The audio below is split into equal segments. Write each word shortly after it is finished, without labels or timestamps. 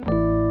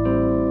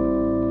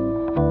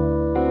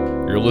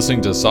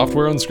listening to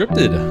Software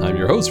Unscripted. I'm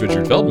your host,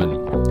 Richard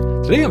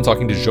Feldman. Today I'm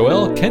talking to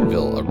Joël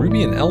Quenneville, a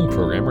Ruby and Elm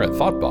programmer at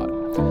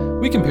Thoughtbot.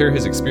 We compare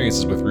his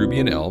experiences with Ruby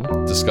and Elm,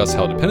 discuss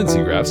how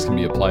dependency graphs can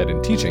be applied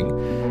in teaching,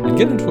 and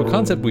get into a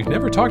concept we've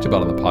never talked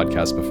about on the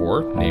podcast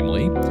before,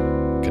 namely,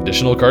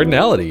 conditional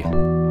cardinality.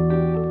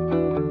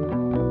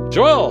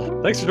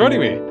 Joël, thanks for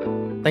joining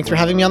me. Thanks for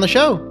having me on the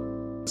show.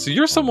 So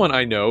you're someone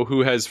I know who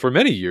has, for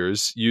many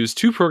years, used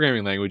two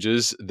programming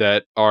languages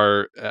that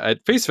are,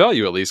 at face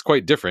value at least,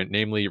 quite different,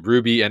 namely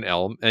Ruby and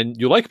Elm, and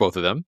you like both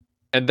of them.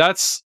 And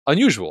that's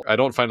unusual. I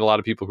don't find a lot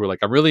of people who are like,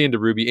 I'm really into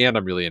Ruby and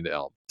I'm really into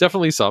Elm.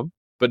 Definitely some,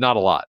 but not a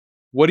lot.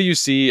 What do you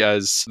see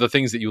as the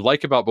things that you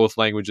like about both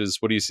languages?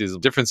 What do you see as the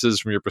differences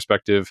from your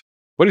perspective?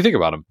 What do you think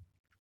about them?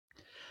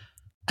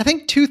 I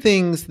think two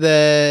things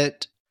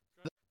that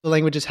the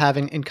languages have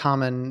in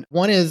common.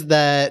 One is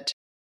that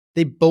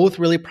they both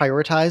really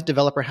prioritize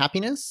developer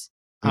happiness.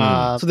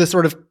 So this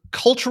sort of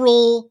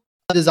cultural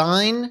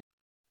design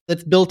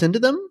that's built into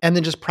them, and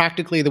then just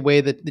practically the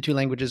way that the two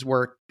languages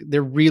work,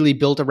 they're really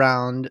built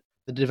around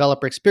the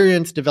developer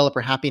experience,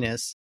 developer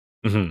happiness.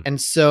 Mm-hmm. And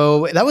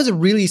so that was a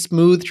really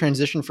smooth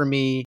transition for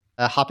me,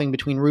 hopping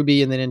between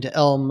Ruby and then into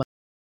Elm.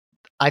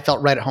 I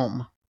felt right at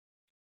home.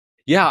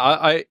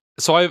 Yeah,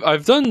 So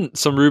I've done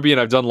some Ruby and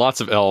I've done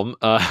lots of Elm.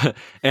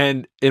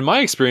 And in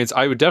my experience,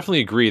 I would definitely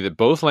agree that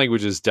both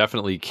languages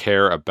definitely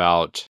care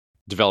about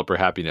developer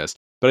happiness.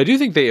 But I do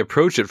think they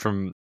approach it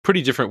from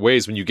pretty different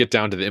ways when you get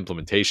down to the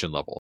implementation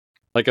level.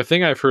 Like a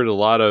thing I've heard a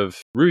lot of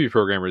Ruby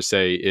programmers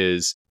say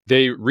is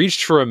they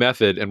reached for a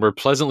method and were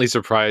pleasantly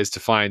surprised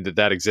to find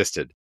that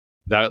existed.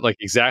 That like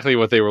exactly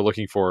what they were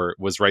looking for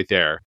was right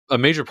there. A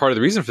major part of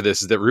the reason for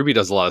this is that Ruby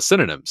does a lot of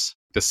synonyms.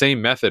 The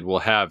same method will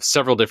have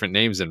several different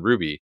names in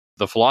Ruby.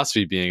 The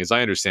philosophy being, as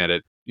I understand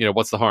it,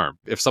 what's the harm?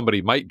 If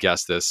somebody might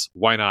guess this,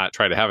 why not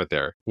try to have it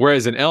there?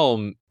 Whereas in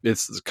Elm,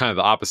 it's kind of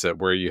the opposite,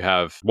 where you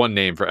have one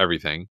name for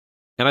everything.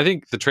 And I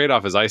think the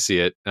trade-off as I see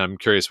it, and I'm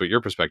curious what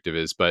your perspective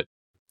is, but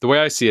the way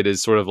I see it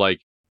is sort of like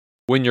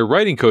when you're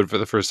writing code for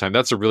the first time,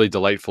 that's a really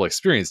delightful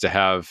experience to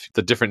have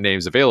the different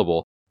names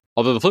available.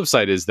 Although the flip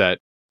side is that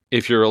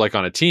if you're like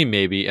on a team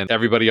maybe, and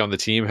everybody on the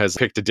team has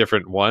picked a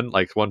different one,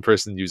 like one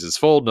person uses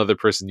fold, another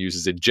person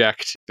uses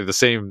eject, they're the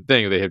same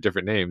thing, they have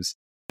different names.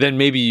 Then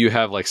maybe you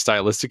have like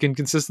stylistic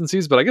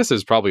inconsistencies, but I guess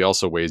there's probably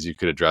also ways you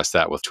could address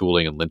that with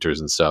tooling and linters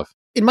and stuff.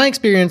 In my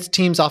experience,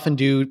 teams often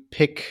do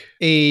pick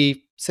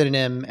a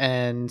synonym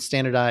and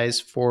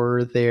standardize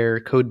for their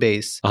code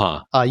base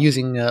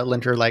using a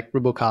linter like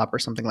Rubocop or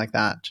something like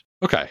that.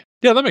 Okay.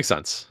 Yeah, that makes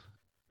sense.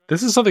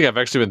 This is something I've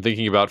actually been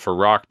thinking about for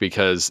Rock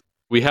because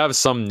we have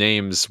some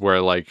names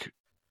where like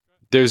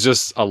there's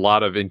just a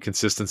lot of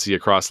inconsistency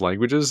across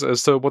languages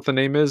as to what the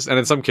name is. And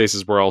in some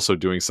cases, we're also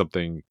doing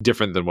something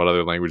different than what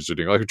other languages are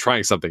doing. Like we're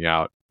trying something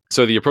out.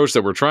 So the approach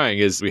that we're trying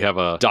is we have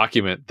a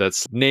document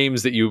that's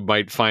names that you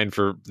might find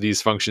for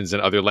these functions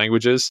in other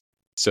languages.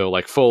 So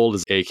like fold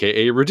is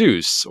AKA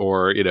reduce,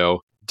 or,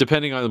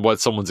 depending on what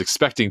someone's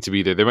expecting to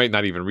be there, they might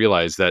not even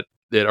realize that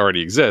it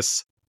already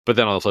exists. But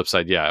then on the flip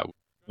side, yeah,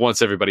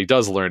 once everybody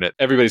does learn it,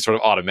 everybody's sort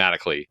of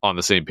automatically on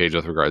the same page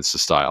with regards to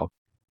style.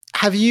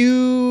 Have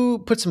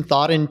you put some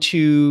thought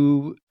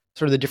into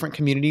sort of the different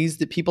communities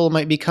that people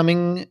might be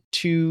coming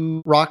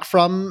to Rock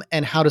from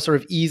and how to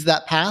sort of ease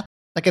that path?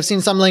 Like I've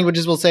seen some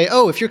languages will say,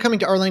 oh, if you're coming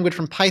to our language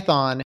from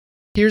Python,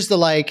 here's the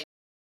like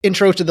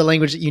intro to the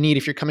language that you need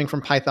if you're coming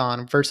from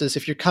Python, versus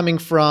if you're coming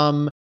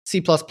from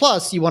C++,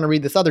 you want to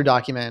read this other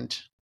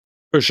document.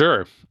 For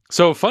sure.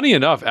 So funny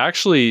enough,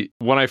 actually,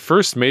 when I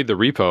first made the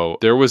repo,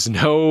 there was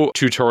no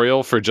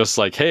tutorial for just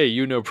like,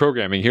 hey,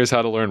 programming, here's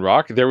how to learn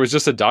Rock. There was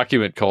just a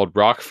document called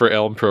Rock for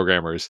Elm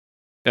Programmers.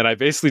 And I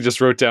basically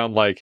just wrote down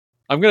like,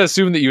 I'm going to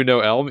assume that you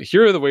know Elm.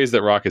 Here are the ways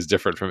that Rock is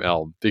different from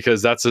Elm,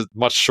 because that's a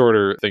much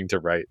shorter thing to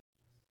write.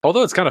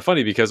 Although it's kind of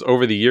funny because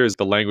over the years,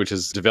 the language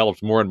has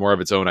developed more and more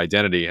of its own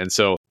identity. And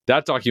so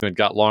that document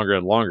got longer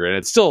and longer, and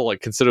it's still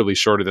like considerably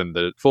shorter than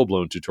the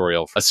full-blown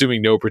tutorial,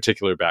 assuming no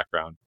particular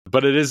background.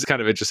 But it is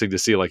kind of interesting to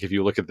see, like, if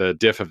you look at the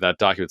diff of that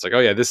document, it's like, oh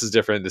yeah, this is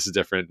different,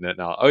 and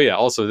now, oh yeah,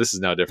 also this is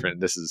now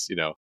different, this is,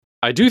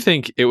 I do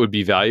think it would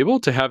be valuable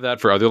to have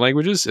that for other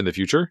languages in the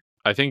future.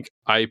 I think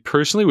I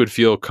personally would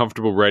feel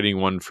comfortable writing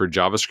one for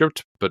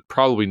JavaScript, but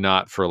probably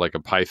not for like a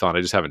Python.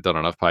 I just haven't done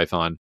enough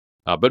Python,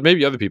 but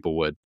maybe other people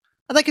would.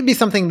 And that could be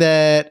something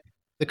that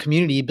the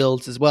community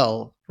builds as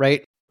well,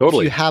 right?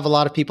 Totally. If you have a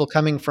lot of people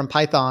coming from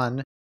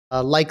Python,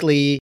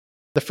 likely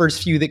the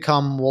first few that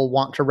come will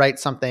want to write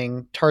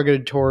something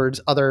targeted towards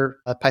other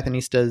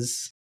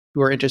Pythonistas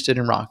who are interested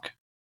in Rock.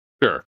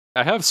 Sure.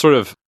 I have sort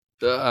of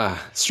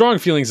strong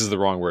feelings is the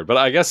wrong word, but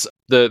I guess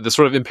the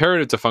sort of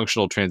imperative to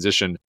functional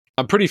transition,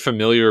 I'm pretty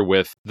familiar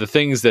with the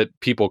things that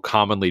people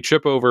commonly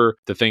trip over,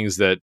 the things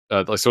that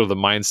like sort of the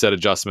mindset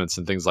adjustments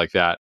and things like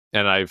that.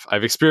 And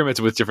I've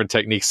experimented with different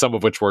techniques, some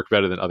of which work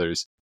better than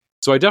others.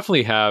 So I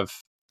definitely have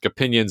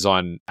opinions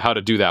on how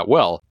to do that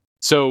well.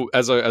 So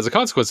as a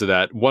consequence of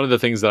that, one of the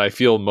things that I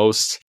feel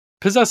most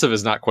possessive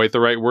is not quite the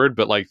right word,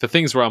 but like the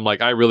things where I'm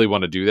like, I really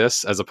want to do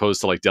this, as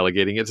opposed to like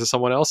delegating it to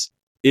someone else,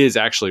 is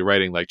actually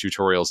writing like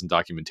tutorials and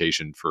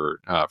documentation for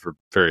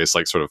various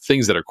like sort of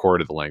things that are core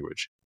to the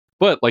language.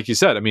 But like you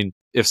said, I mean,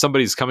 if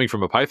somebody's coming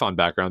from a Python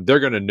background, they're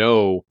going to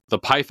know the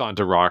Python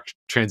to Rock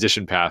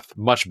transition path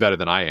much better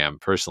than I am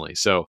personally.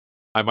 So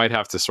I might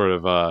have to sort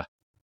of, I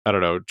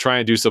don't know, try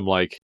and do some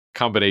like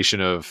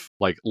combination of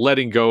like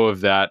letting go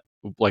of that,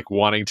 like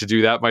wanting to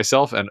do that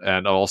myself,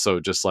 and also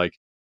just like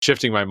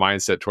shifting my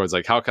mindset towards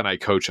like how can I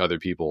coach other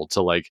people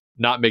to like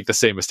not make the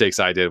same mistakes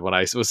I did when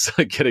I was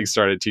like, getting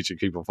started teaching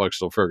people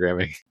functional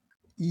programming.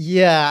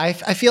 Yeah,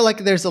 I feel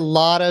like there's a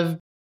lot of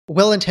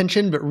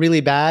well-intentioned but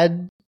really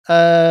bad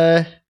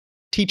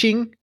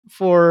teaching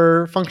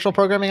for functional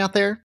programming out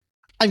there.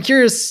 I'm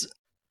curious,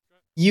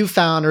 you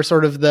found are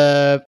sort of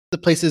the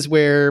places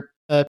where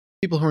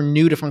people who are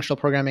new to functional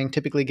programming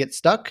typically get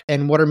stuck,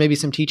 and what are maybe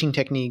some teaching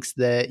techniques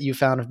that you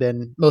found have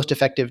been most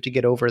effective to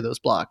get over those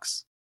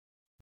blocks?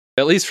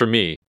 At least for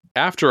me,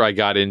 after I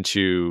got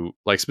into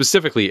like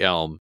specifically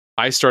Elm,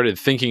 I started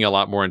thinking a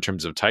lot more in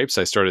terms of types.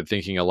 I started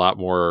getting a lot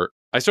more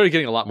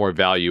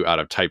value out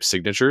of type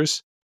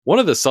signatures. One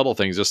of the subtle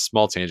things, just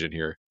small tangent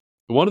here,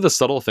 one of the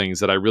subtle things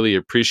that I really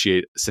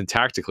appreciate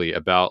syntactically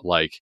about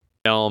like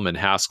Elm and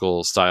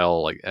Haskell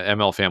style, like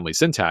ML family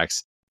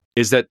syntax,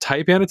 is that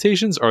type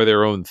annotations are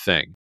their own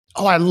thing.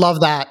 Oh, I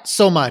love that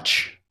so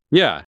much.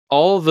 Yeah.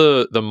 All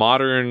the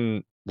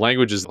modern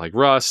languages like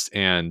Rust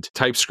and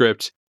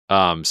TypeScript,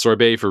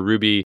 Sorbet for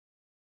Ruby,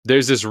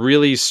 there's this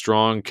really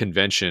strong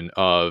convention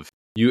of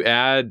you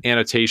add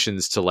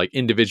annotations to like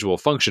individual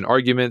function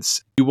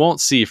arguments. You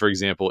won't see, for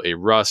example, a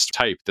Rust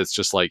type that's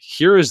just like,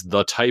 here is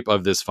the type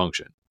of this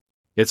function.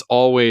 It's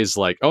always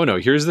like, oh no,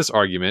 here's this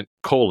argument,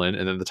 colon,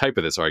 and then the type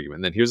of this argument.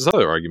 And then here's this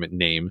other argument,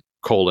 name,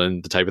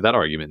 colon, the type of that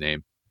argument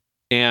name.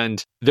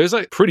 And there's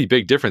a pretty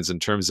big difference in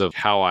terms of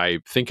how I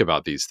think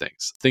about these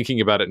things.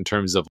 Thinking about it in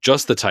terms of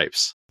just the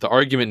types. The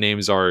argument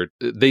names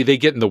they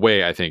get in the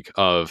way, I think,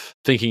 of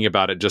thinking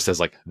about it just as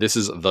like, this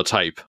is the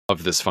type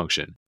of this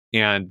function.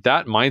 And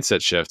that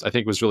mindset shift, I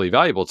think, was really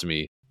valuable to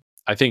me.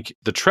 I think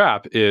the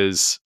trap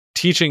is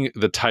teaching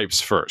the types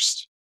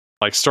first.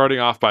 Like starting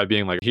off by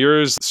being like,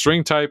 here's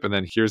string type, and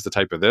then here's the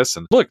type of this.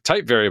 And look,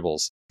 type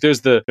variables.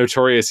 There's the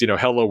notorious,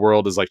 hello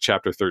world is like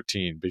chapter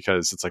 13,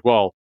 because it's like,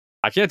 well,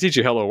 I can't teach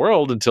you hello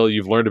world until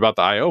you've learned about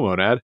the IO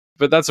monad.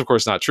 But that's, of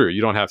course, not true.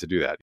 You don't have to do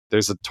that.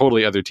 There's a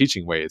totally other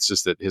teaching way. It's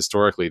just that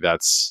historically,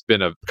 that's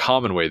been a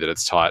common way that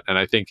it's taught. And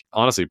I think,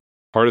 honestly,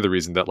 part of the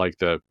reason that like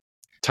the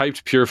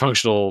typed pure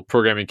functional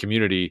programming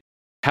community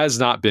has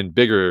not been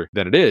bigger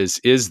than it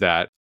is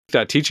that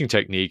teaching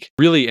technique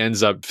really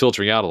ends up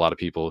filtering out a lot of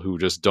people who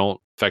just don't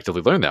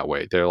effectively learn that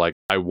way. They're like,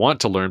 I want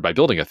to learn by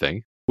building a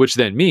thing, which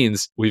then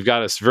means we've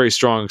got a very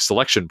strong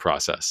selection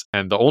process.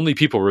 And the only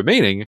people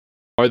remaining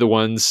are the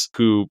ones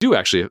who do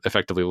actually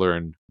effectively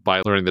learn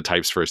by learning the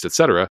types first,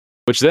 etc.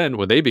 Which then,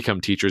 when they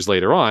become teachers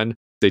later on,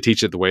 they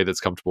teach it the way that's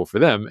comfortable for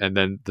them, and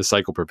then the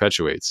cycle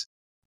perpetuates.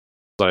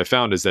 What I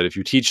found is that if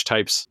you teach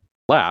types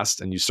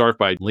last, and you start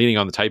by leaning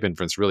on the type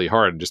inference really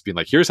hard and just being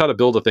like, here's how to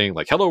build a thing,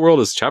 like Hello World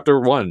is chapter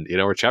 1,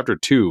 or chapter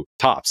 2,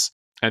 tops,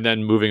 and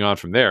then moving on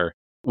from there.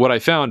 What I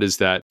found is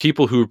that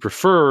people who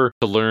prefer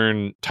to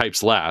learn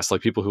types last,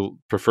 like people who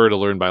prefer to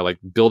learn by like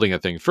building a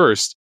thing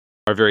first,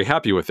 are very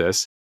happy with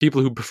this.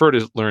 People who prefer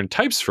to learn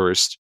types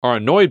first are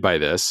annoyed by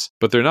this,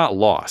 but they're not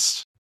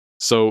lost.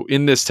 So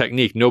in this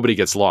technique, nobody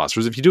gets lost.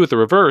 Whereas if you do it the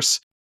reverse,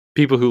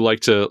 people who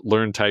like to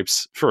learn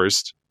types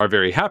first are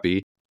very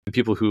happy, and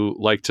people who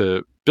like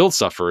to build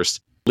stuff first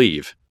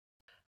leave.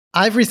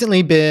 I've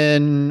recently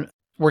been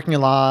working a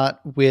lot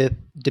with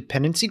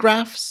dependency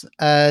graphs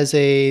as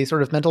a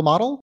sort of mental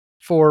model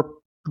for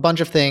a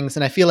bunch of things.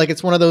 And I feel like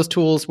it's one of those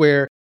tools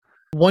where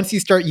once you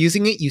start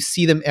using it, you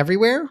see them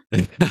everywhere.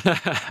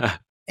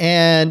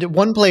 And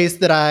one place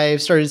that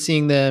I've started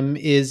seeing them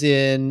is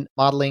in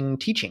modeling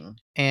teaching.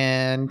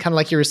 And kind of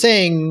like you were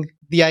saying,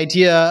 the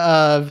idea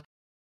of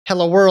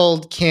Hello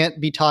World can't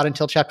be taught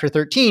until chapter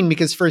 13,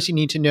 because first you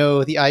need to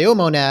know the IO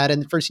monad,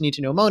 and first you need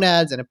to know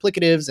monads and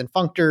applicatives and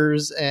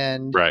functors.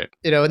 And, right.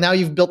 And now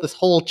you've built this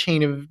whole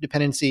chain of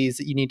dependencies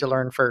that you need to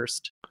learn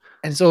first.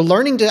 And so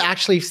learning to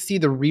actually see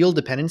the real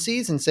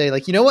dependencies and say,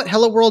 like, you know what,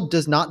 Hello World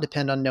does not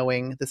depend on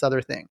knowing this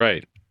other thing.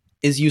 Right.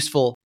 Is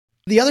useful.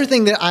 The other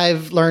thing that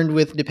I've learned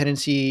with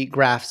dependency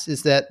graphs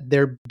is that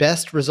they're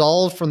best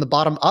resolved from the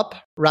bottom up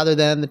rather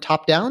than the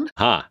top down.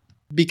 Huh.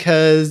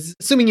 Because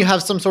assuming you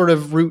have some sort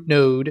of root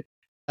node,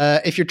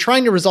 if you're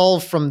trying to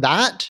resolve from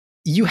that,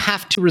 you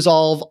have to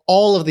resolve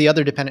all of the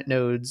other dependent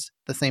nodes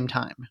at the same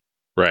time.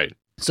 Right.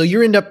 So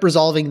you end up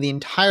resolving the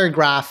entire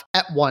graph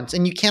at once,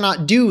 and you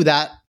cannot do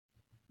that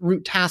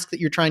root task that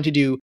you're trying to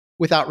do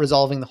without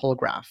resolving the whole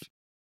graph.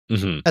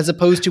 Mm-hmm. As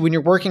opposed to when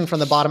you're working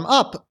from the bottom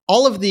up,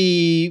 all of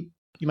the,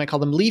 you might call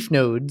them leaf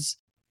nodes,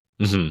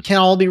 can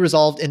all be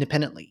resolved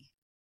independently.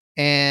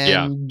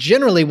 And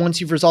generally,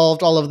 once you've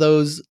resolved all of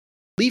those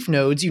leaf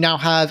nodes, you now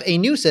have a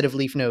new set of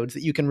leaf nodes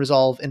that you can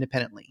resolve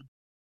independently.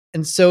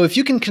 And so if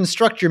you can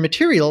construct your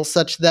material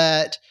such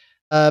that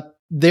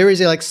there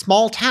is a like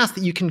small task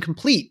that you can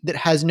complete that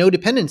has no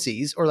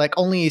dependencies, or like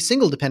only a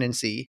single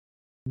dependency,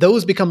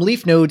 those become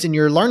leaf nodes in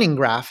your learning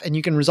graph, and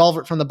you can resolve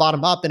it from the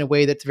bottom up in a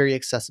way that's very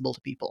accessible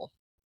to people.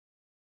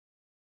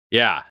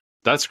 Yeah,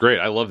 that's great.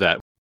 I love that.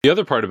 The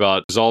other part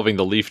about resolving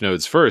the leaf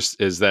nodes first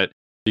is that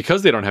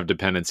because they don't have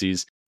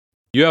dependencies,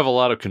 you have a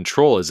lot of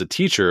control as a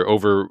teacher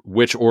over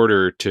which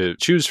order to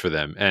choose for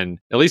them. And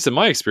at least in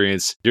my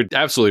experience, you're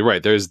absolutely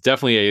right. There's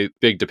definitely a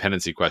big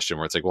dependency question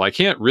where it's like, well, I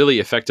can't really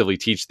effectively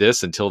teach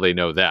this until they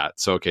know that.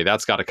 So, okay,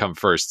 that's got to come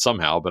first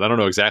somehow, but I don't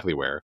know exactly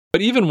where.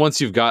 But even once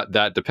you've got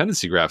that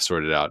dependency graph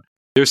sorted out,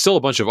 there's still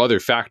a bunch of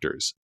other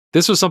factors.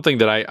 This was something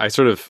that I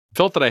sort of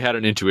felt that I had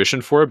an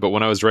intuition for, but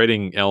when I was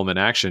writing Elm in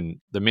Action,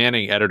 the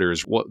Manning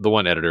editors, the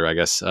one editor, I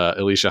guess,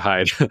 Alicia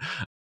Hyde,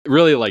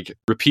 really like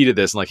repeated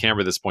this and like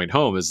hammered this point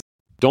home is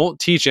don't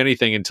teach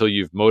anything until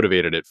you've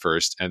motivated it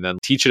first and then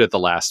teach it at the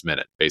last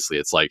minute. Basically,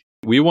 it's like,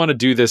 we want to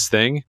do this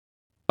thing.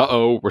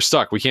 Uh-oh, we're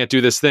stuck. We can't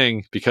do this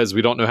thing because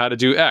we don't know how to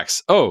do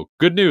X. Oh,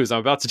 good news. I'm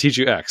about to teach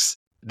you X.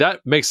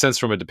 That makes sense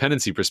from a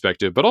dependency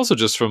perspective, but also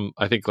just from,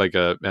 I think, like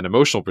an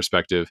emotional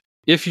perspective.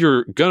 If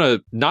you're going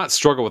to not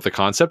struggle with the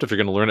concept, if you're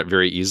going to learn it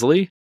very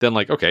easily, then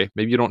like, okay,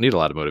 maybe you don't need a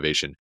lot of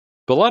motivation.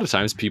 But a lot of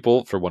times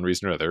people, for one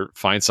reason or another,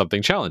 find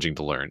something challenging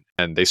to learn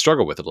and they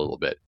struggle with it a little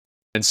bit.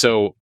 And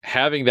so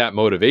having that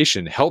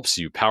motivation helps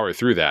you power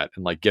through that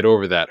and like get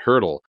over that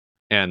hurdle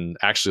and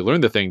actually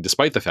learn the thing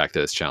despite the fact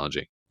that it's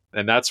challenging.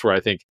 And that's where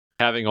I think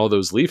having all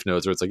those leaf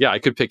nodes where it's like, yeah, I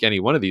could pick any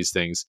one of these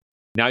things.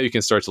 Now you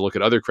can start to look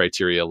at other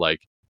criteria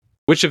like,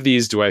 which of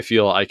these do I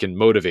feel I can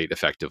motivate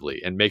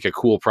effectively and make a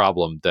cool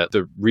problem that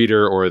the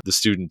reader or the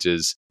student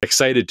is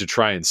excited to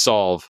try and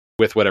solve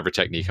with whatever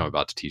technique I'm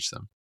about to teach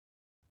them?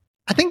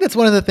 I think that's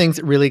one of the things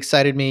that really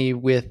excited me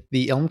with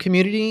the Elm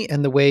community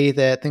and the way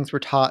that things were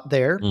taught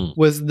there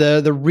was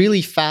the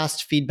really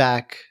fast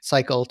feedback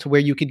cycle to where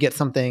you could get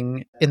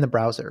something in the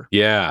browser.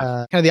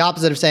 Yeah. Kind of the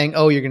opposite of saying,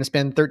 oh, you're going to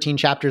spend 13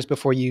 chapters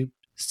before you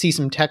see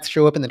some text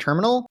show up in the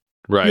terminal.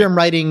 Right. Here I'm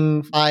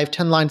writing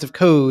 5-10 lines of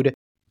code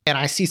and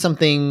I see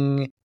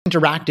something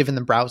interactive in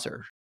the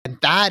browser. And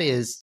that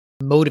is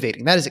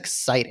motivating. That is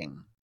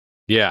exciting.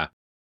 Yeah.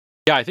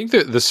 Yeah, I think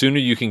that the sooner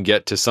you can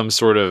get to some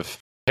sort of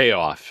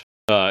payoff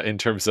in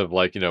terms of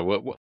like,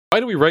 why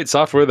do we write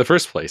software in the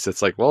first place?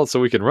 It's like, well, so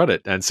we can run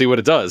it and see what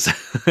it does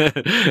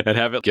and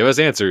have it give us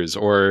answers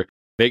or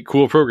make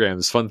cool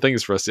programs, fun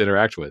things for us to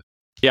interact with.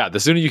 Yeah, the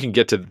sooner you can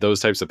get to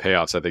those types of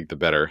payoffs, I think the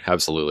better.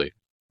 Absolutely.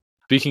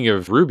 Speaking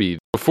of Ruby,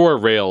 before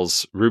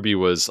Rails, Ruby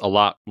was a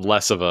lot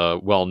less of a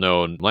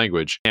well-known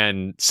language.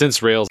 And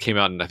since Rails came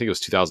out in, I think it was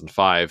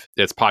 2005,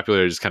 its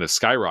popularity just kind of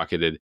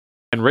skyrocketed.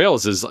 And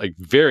Rails is like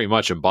very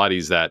much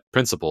embodies that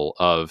principle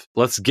of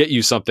let's get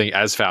you something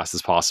as fast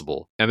as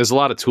possible. And there's a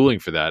lot of tooling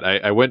for that.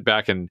 I went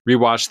back and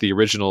rewatched the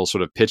original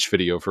sort of pitch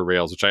video for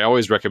Rails, which I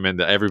always recommend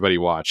that everybody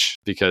watch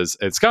because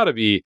it's got to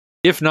be,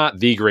 if not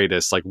the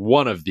greatest, like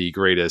one of the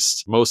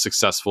greatest, most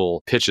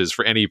successful pitches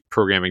for any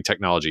programming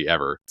technology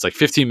ever. It's like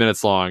 15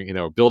 minutes long,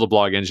 build a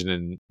blog engine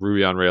in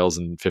Ruby on Rails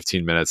in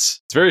 15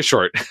 minutes. It's very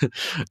short.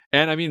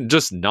 And I mean,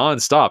 just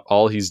nonstop,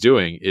 all he's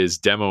doing is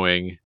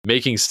demoing,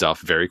 making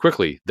stuff very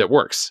quickly that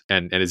works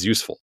and is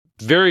useful.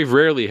 Very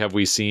rarely have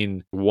we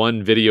seen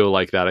one video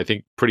like that, I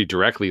think pretty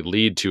directly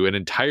lead to an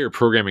entire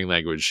programming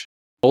language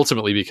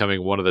ultimately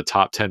becoming one of the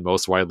top 10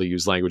 most widely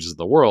used languages in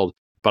the world.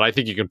 But I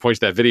think you can point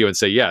to that video and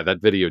say, yeah, that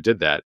video did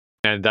that.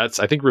 And that's,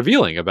 I think,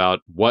 revealing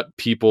about what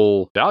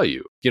people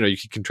value. You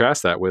can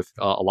contrast that with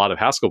a lot of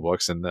Haskell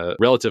books and the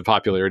relative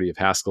popularity of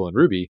Haskell and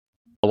Ruby.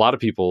 A lot of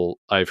people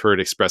I've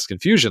heard express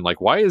confusion, like,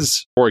 why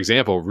is, for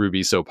example,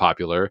 Ruby so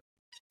popular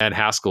and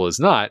Haskell is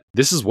not?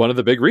 This is one of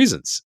the big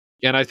reasons.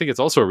 And I think it's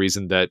also a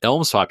reason that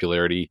Elm's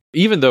popularity,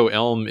 even though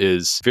Elm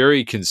is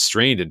very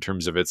constrained in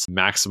terms of its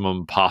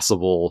maximum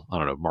possible, I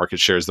don't know,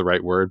 market share is the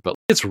right word, but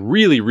it's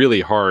really,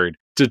 really hard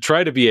to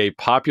try to be a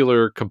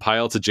popular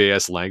compile to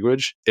JS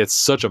language. It's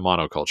such a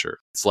monoculture.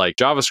 It's like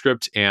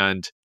JavaScript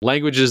and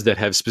languages that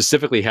have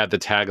specifically had the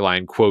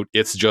tagline, quote,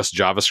 it's just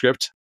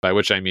JavaScript, by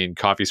which I mean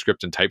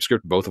CoffeeScript and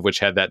TypeScript, both of which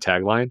had that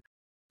tagline.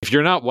 If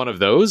you're not one of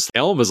those,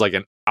 Elm is like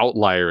an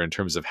outlier in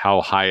terms of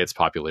how high its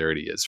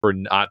popularity is for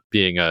not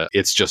being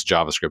it's just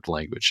JavaScript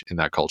language in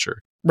that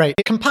culture. Right.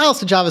 It compiles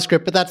to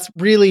JavaScript, but that's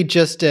really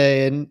just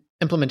an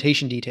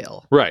implementation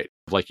detail. Right.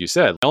 Like you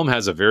said, Elm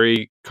has a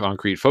very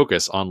concrete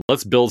focus on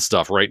let's build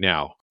stuff right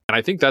now. And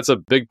I think that's a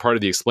big part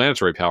of the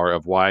explanatory power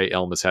of why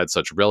Elm has had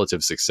such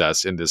relative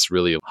success in this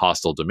really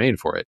hostile domain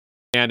for it.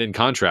 And in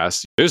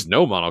contrast, there's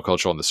no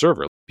monoculture on the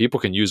server. People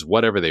can use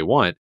whatever they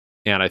want.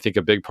 And I think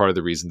a big part of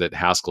the reason that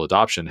Haskell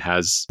adoption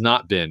has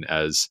not been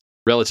as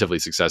relatively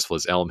successful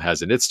as Elm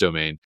has in its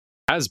domain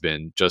has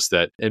been just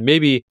that, and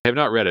maybe I have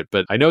not read it,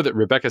 but I know that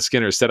Rebecca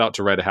Skinner set out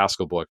to write a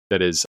Haskell book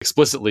that is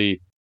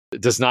explicitly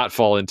does not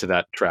fall into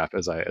that trap,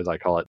 as I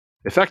call it.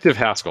 Effective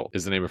Haskell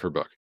is the name of her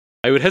book.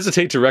 I would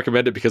hesitate to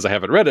recommend it because I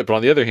haven't read it, but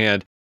on the other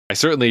hand, I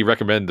certainly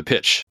recommend the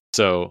pitch.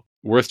 So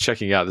worth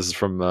checking out. This is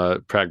from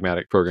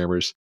Pragmatic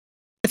Programmers.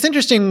 It's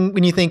interesting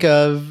when you think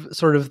of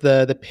sort of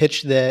the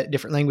pitch that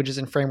different languages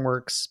and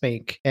frameworks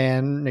make.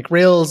 And like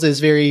Rails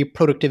is very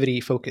productivity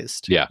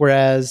focused. Yeah.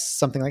 Whereas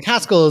something like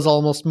Haskell is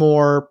almost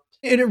more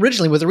It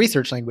originally was a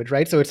research language,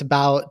 right? So it's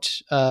about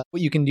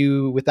what you can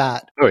do with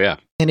that. Oh, yeah.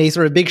 And a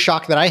sort of big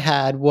shock that I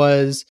had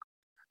was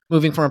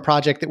moving from a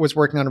project that was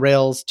working on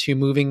Rails to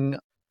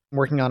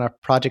working on a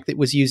project that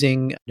was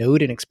using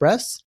Node and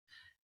Express.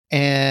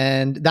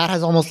 And that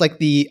has almost like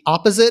the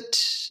opposite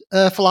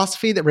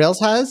philosophy that Rails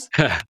has,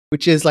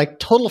 which is like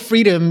total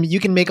freedom. You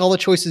can make all the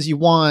choices you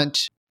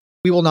want.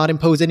 We will not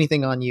impose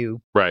anything on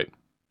you. Right.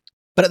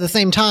 But at the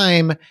same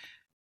time,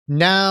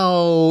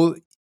 now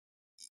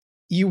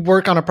you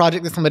work on a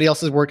project that somebody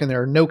else is working,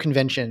 there are no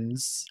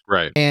conventions.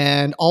 Right.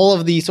 And all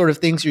of the sort of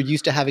things you're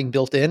used to having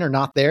built in are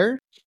not there.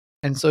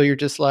 And so you're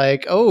just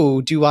like,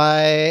 oh,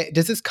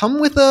 does this come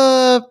with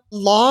a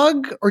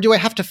log, or do I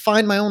have to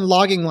find my own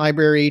logging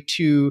library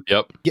to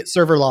get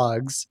server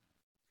logs?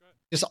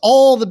 Just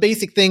all the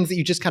basic things that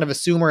you just kind of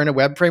assume are in a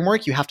web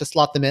framework, you have to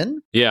slot them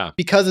in. Yeah.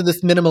 Because of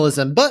this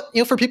minimalism. But,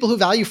 for people who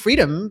value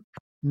freedom,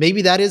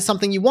 maybe that is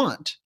something you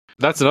want.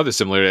 That's another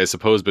similarity, I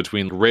suppose,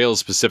 between Rails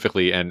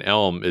specifically and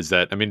Elm is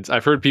that,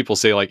 I've heard people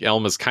say like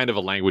Elm is kind of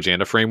a language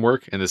and a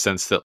framework in the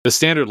sense that the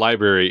standard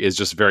library is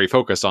just very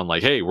focused on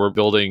like, hey, we're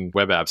building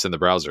web apps in the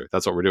browser.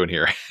 That's what we're doing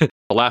here. The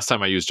last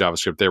time I used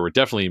JavaScript, there were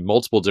definitely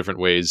multiple different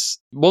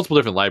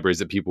libraries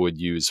that people would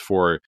use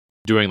for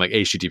doing like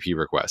HTTP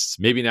requests.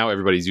 Maybe now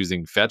everybody's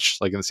using Fetch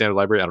like in the standard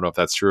library. I don't know if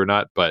that's true or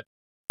not, but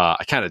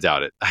I kind of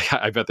doubt it.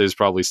 I bet there's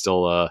probably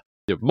still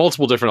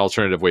multiple different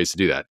alternative ways to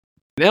do that.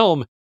 In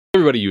Elm,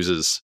 everybody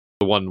uses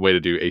the one way to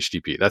do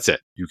HTTP. That's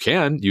it. You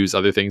can use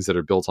other things that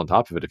are built on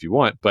top of it if you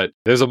want, but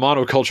there's a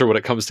monoculture when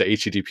it comes to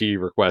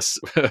HTTP requests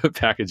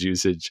package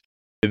usage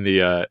in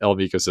the Elm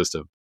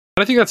ecosystem.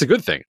 And I think that's a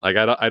good thing. Like,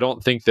 I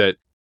don't think that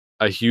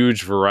a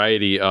huge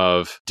variety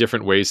of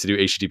different ways to do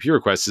HTTP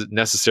requests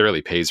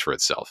necessarily pays for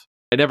itself.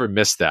 I never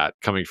missed that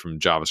coming from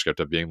JavaScript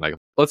of being like,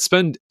 let's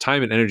spend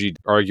time and energy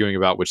arguing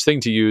about which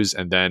thing to use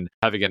and then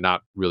having it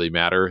not really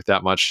matter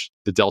that much.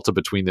 The delta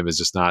between them is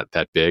just not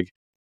that big.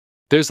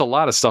 There's a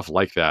lot of stuff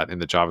like that in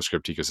the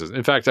JavaScript ecosystem.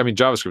 In fact,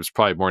 JavaScript is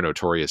probably more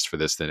notorious for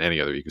this than any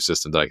other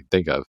ecosystem that I can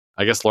think of.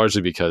 I guess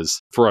largely because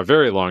for a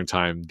very long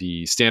time,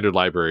 the standard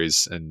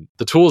libraries and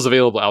the tools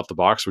available out the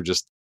box were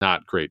just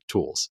not great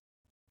tools.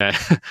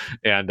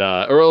 And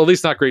or at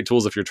least not great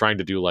tools if you're trying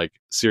to do like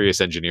serious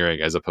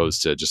engineering as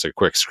opposed to just a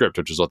quick script,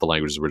 which is what the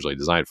language was originally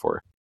designed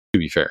for, to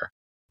be fair.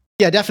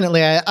 Yeah,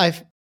 definitely.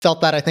 I've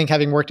felt that, I think,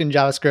 having worked in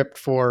JavaScript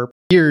for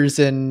years,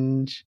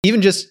 and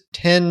even just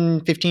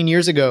 10, 15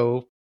 years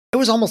ago, there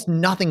was almost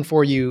nothing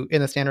for you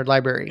in the standard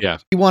library. Yeah.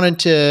 You wanted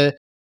to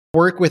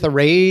work with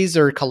arrays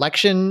or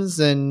collections,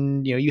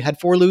 and you had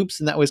for loops,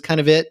 and that was kind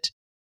of it.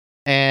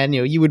 And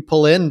you would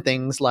pull in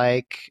things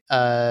like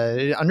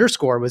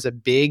underscore was a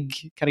big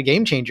kind of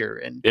game changer,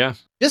 and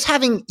just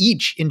having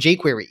each in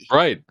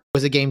jQuery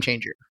was a game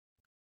changer.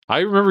 I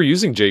remember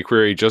using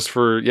jQuery just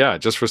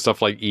for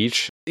stuff like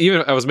each.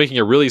 Even I was making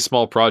a really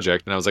small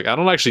project, and I was like, I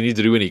don't actually need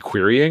to do any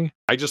querying.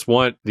 I just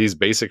want these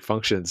basic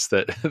functions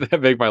that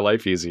make my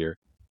life easier.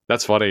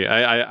 That's funny.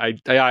 I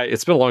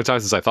it's been a long time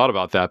since I thought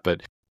about that,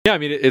 but yeah,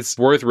 it's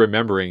worth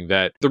remembering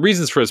that the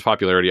reasons for its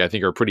popularity, I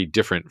think, are pretty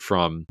different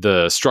from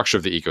the structure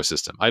of the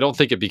ecosystem. I don't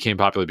think it became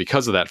popular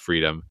because of that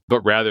freedom,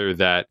 but rather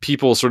that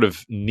people sort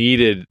of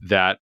needed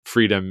that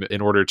freedom in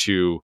order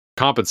to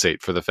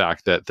compensate for the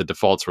fact that the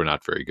defaults were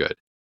not very good.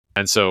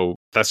 And so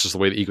that's just the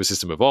way the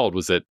ecosystem evolved,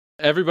 was that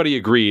everybody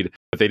agreed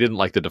that they didn't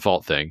like the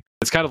default thing.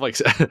 It's kind of like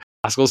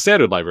Haskell's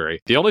standard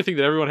library. The only thing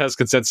that everyone has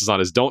consensus on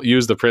is don't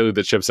use the prelude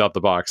that ships out the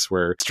box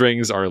where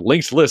strings are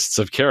linked lists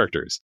of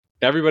characters.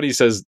 Everybody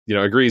says,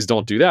 agrees,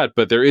 don't do that,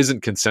 but there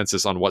isn't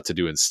consensus on what to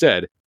do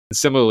instead. And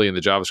similarly, in the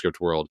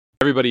JavaScript world,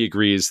 everybody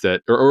agrees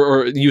that,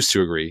 or used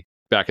to agree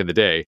back in the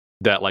day,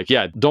 that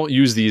don't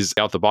use these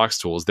out-the-box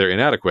tools. They're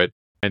inadequate,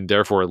 and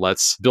therefore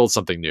let's build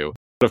something new.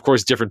 But of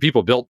course, different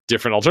people built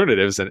different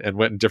alternatives and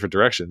went in different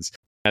directions.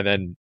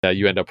 And then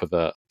you end up with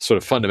a sort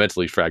of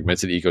fundamentally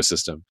fragmented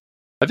ecosystem.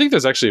 I think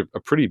there's actually a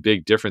pretty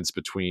big difference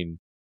between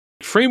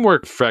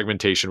framework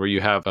fragmentation, where you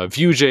have a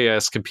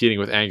Vue.js competing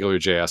with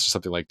AngularJS or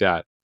something like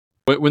that.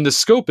 But when the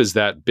scope is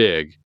that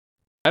big,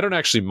 I don't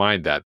actually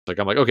mind that.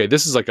 I'm like, okay,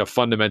 this is like a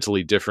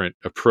fundamentally different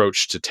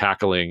approach to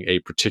tackling a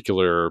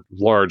particular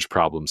large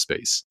problem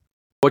space.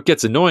 What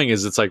gets annoying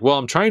is it's like, well,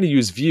 I'm trying to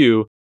use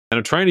Vue, and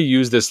I'm trying to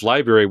use this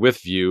library with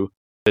Vue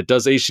that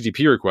does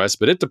HTTP requests,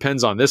 but it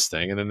depends on this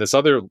thing. And then this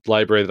other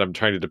library that I'm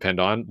trying to depend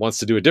on wants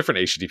to do a different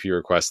HTTP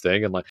request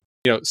thing.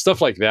 And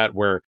stuff like that,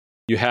 where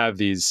you have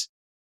these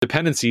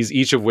dependencies,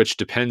 each of which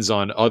depends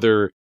on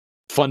other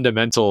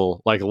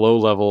fundamental,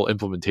 low-level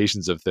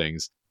implementations of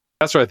things.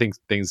 That's where I think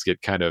things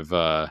get kind of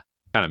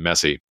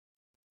messy.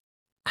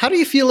 How do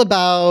you feel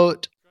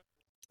about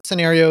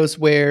scenarios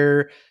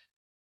where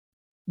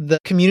the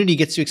community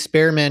gets to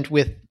experiment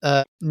with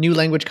new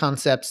language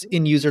concepts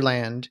in user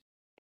land,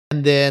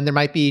 and then there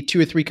might be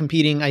 2 or 3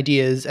 competing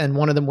ideas, and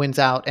one of them wins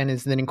out and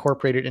is then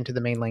incorporated into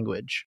the main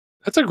language?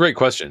 That's a great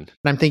question. And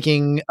I'm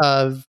thinking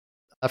of,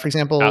 for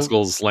example,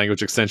 Haskell's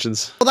language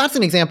extensions. Well, that's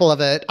an example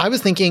of it. I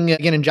was thinking,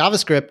 again, in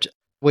JavaScript,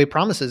 way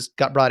promises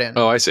got brought in.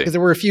 Oh, I see. Because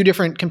there were a few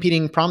different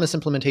competing promise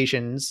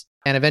implementations,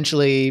 and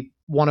eventually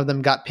one of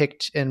them got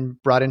picked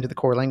and brought into the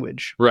core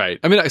language. Right.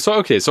 I mean,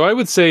 so I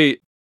would say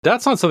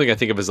that's not something I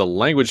think of as a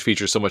language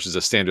feature so much as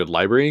a standard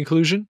library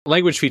inclusion.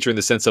 Language feature in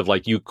the sense of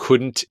like you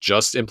couldn't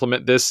just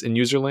implement this in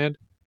userland.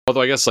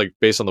 Although I guess like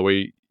based on the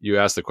way you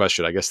asked the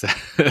question, I guess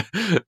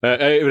that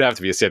it would have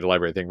to be a standard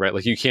library thing, right?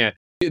 Like you can't.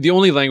 The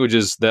only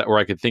languages that where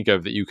I could think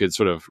of that you could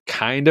sort of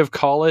kind of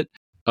call it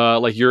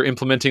like you're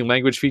implementing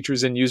language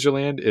features in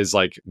userland is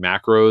like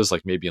macros,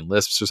 like maybe in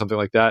Lisps or something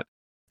like that.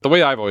 The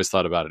way I've always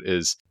thought about it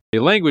is a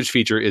language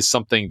feature is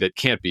something that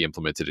can't be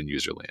implemented in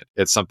userland.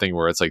 It's something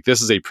where it's like,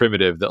 this is a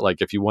primitive that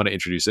like, if you want to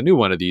introduce a new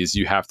one of these,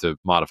 you have to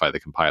modify the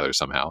compiler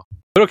somehow.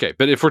 But okay,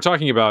 but if we're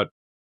talking about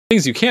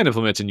things you can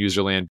implement in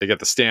userland, they get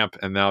the stamp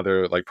and now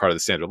they're like part of the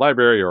standard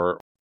library or...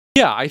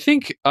 Yeah, I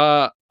think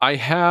I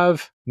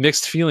have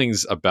mixed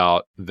feelings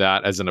about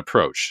that as an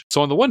approach.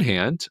 So on the one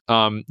hand,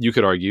 you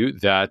could argue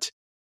that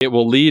it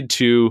will lead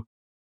to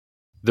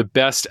the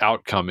best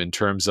outcome in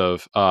terms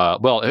of,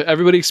 well,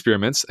 everybody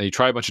experiments and you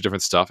try a bunch of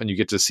different stuff and you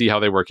get to see how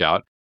they work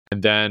out.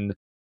 And then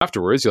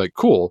afterwards, you're like,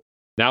 cool,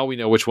 now we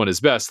know which one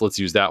is best. Let's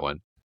use that one.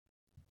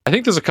 I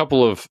think there's a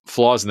couple of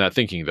flaws in that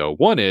thinking, though.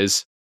 One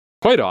is,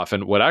 quite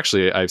often, what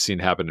actually I've seen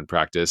happen in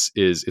practice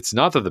is it's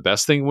not that the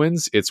best thing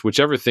wins, it's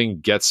whichever thing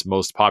gets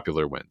most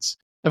popular wins.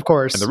 Of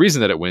course. And the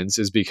reason that it wins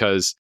is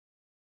because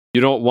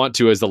you don't want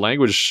to, as the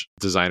language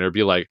designer,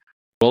 be like,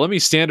 well, let me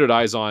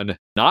standardize on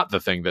not the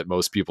thing that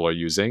most people are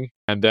using,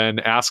 and then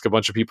ask a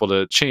bunch of people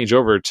to change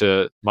over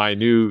to my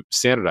new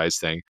standardized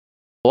thing.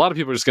 A lot of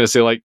people are just going to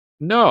say like,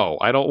 no,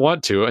 I don't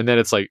want to. And then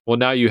it's like, well,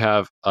 now you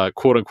have a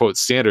quote unquote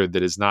standard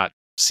that is not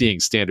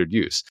seeing standard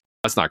use.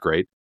 That's not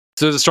great.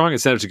 So there's a strong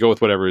incentive to go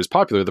with whatever is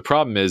popular. The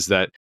problem is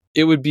that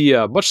it would be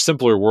a much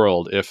simpler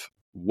world if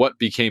what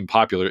became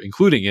popular,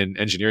 including in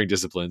engineering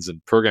disciplines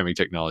and programming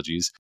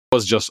technologies,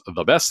 was just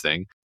the best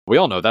thing. We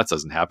all know that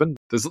doesn't happen.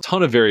 There's a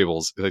ton of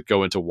variables that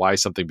go into why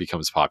something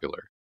becomes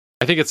popular.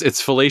 I think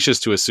it's fallacious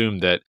to assume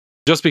that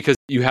just because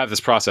you have this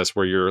process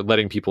where you're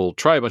letting people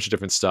try a bunch of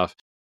different stuff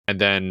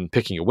and then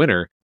picking a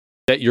winner,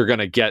 that you're going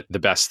to get the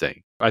best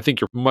thing. I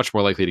think you're much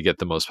more likely to get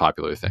the most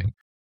popular thing.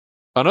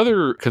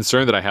 Another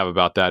concern that I have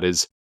about that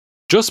is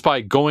just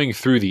by going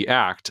through the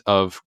act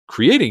of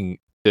creating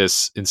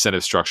this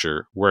incentive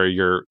structure where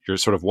you're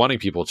sort of wanting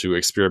people to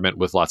experiment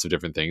with lots of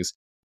different things,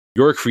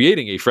 you're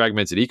creating a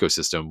fragmented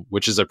ecosystem,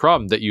 which is a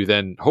problem that you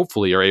then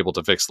hopefully are able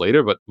to fix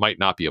later, but might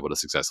not be able to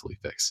successfully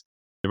fix.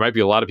 There might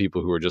be a lot of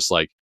people who are just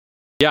like,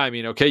 yeah, I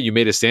mean, okay, you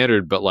made a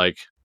standard, but like,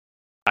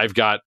 I've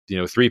got,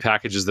 3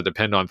 packages that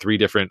depend on 3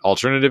 different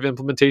alternative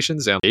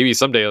implementations, and maybe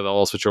someday they'll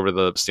all switch over to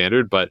the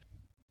standard, but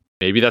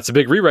maybe that's a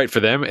big rewrite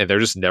for them, and they're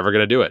just never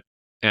going to do it.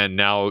 And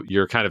now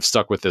you're kind of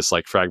stuck with this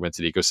like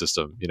fragmented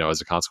ecosystem, as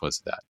a consequence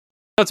of that.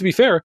 Now, to be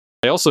fair,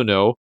 I also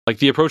know like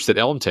the approach that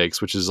Elm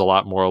takes, which is a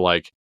lot more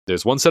like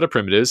there's one set of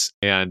primitives,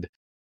 and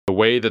the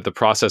way that the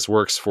process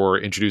works for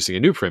introducing a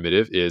new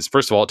primitive is,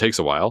 first of all, it takes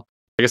a while.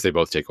 I guess they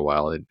both take a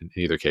while in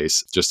either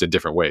case, just in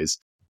different ways.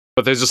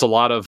 But there's just a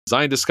lot of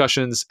design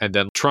discussions and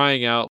then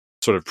trying out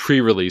sort of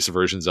pre-release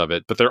versions of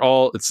it. But they're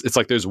all, it's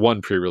like there's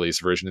one pre-release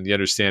version. And the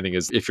understanding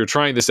is if you're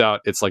trying this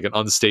out, it's like an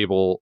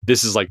unstable,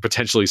 this is like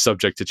potentially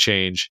subject to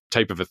change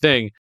type of a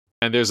thing.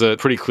 And there's a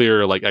pretty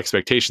clear like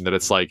expectation that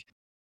it's like,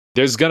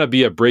 there's going to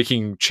be a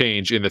breaking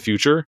change in the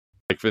future,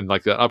 like in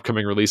like the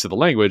upcoming release of the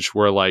language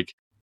where like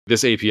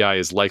this API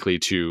is likely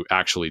to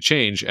actually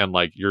change. And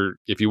like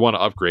if you want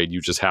to upgrade, you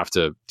just have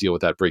to deal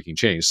with that breaking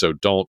change. So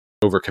don't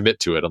overcommit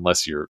to it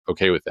unless you're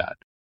okay with that.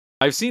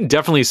 I've seen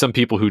definitely some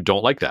people who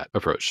don't like that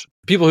approach.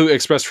 People who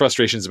express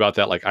frustrations about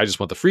that, like, I just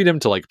want the freedom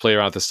to like play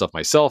around with this stuff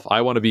myself. I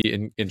want to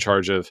be in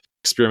charge of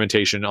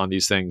experimentation on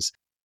these things.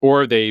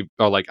 Or they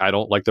are like, I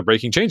don't like the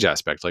breaking change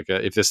aspect. Like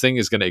if this thing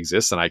is going to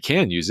exist and I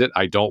can use it,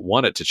 I don't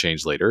want it to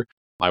change later.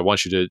 I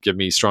want you to give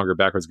me stronger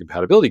backwards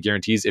compatibility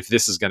guarantees if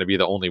this is going to be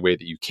the only way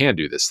that you can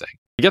do this thing.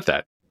 I get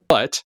that.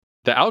 But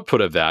the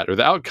output of that, or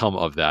the outcome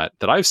of that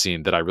I've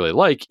seen that I really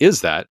like,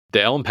 is that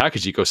the Elm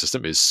package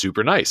ecosystem is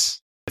super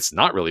nice. It's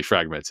not really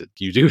fragmented.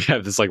 You do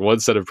have this like one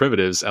set of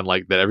primitives and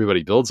like that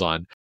everybody builds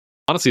on.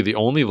 Honestly, the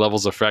only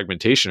levels of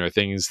fragmentation are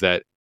things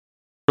that,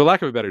 for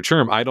lack of a better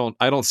term, I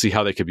don't see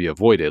how they could be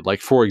avoided.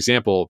 Like, for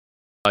example,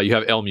 you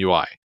have Elm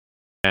UI.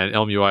 And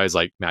Elm UI is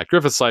like Matt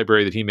Griffith's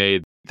library that he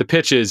made. The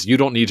pitch is you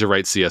don't need to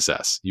write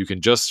CSS. You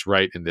can just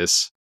write in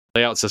this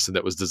layout system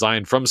that was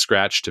designed from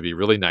scratch to be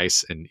really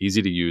nice and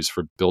easy to use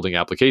for building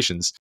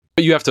applications.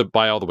 But you have to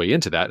buy all the way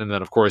into that. And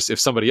then, of course, if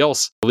somebody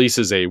else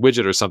releases a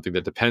widget or something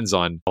that depends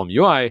on Elm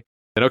UI,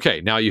 then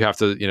okay, now you have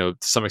to, to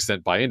some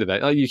extent buy into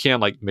that. You can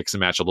like mix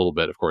and match a little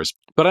bit, of course.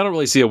 But I don't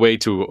really see a way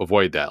to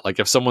avoid that. Like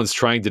if someone's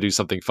trying to do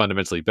something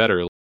fundamentally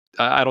better,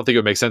 I don't think it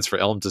would make sense for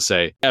Elm to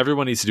say,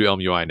 everyone needs to do Elm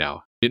UI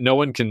now. No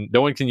one can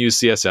use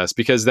CSS,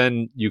 because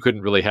then you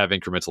couldn't really have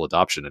incremental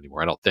adoption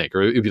anymore, I don't think.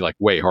 Or it would be like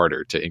way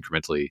harder to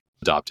incrementally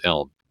adopt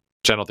Elm,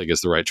 which I don't think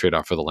is the right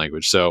trade-off for the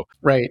language. So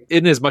right.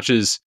 In as much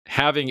as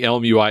having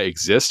Elm UI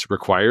exist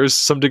requires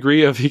some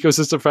degree of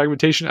ecosystem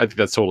fragmentation, I think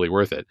that's totally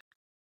worth it.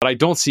 But I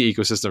don't see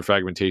ecosystem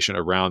fragmentation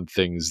around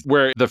things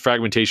where the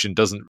fragmentation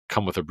doesn't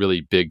come with a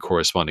really big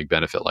corresponding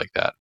benefit like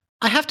that.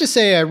 I have to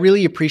say, I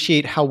really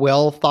appreciate how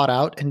well thought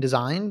out and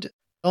designed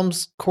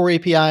Elm's core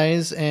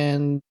APIs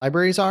and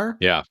libraries are.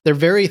 Yeah. They're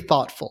very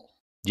thoughtful.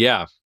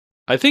 Yeah.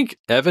 I think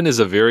Evan is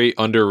a very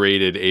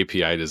underrated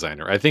API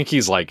designer. I think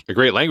he's like a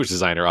great language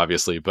designer,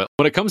 obviously. But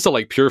when it comes to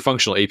like pure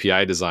functional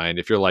API design,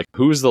 if you're like,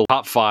 who's the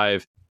top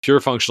 5 pure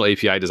functional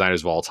API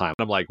designers of all time?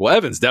 I'm like, well,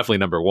 Evan's definitely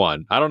number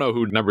 1. I don't know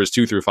who numbers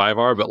 2 through 5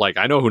 are, but like,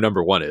 I know who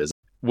number 1 is.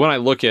 When I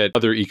look at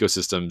other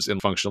ecosystems in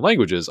functional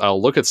languages,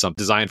 I'll look at some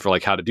design for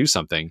like how to do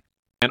something.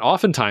 And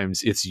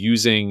oftentimes it's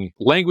using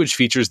language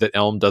features that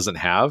Elm doesn't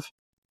have.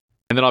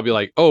 And then I'll be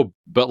like, oh,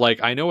 but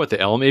like, I know what the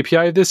Elm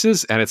API of this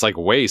is. And it's like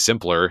way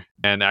simpler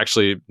and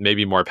actually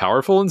maybe more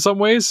powerful in some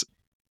ways.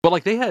 But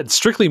like they had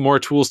strictly more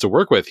tools to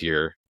work with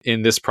here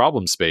in this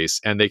problem space.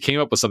 And they came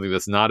up with something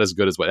that's not as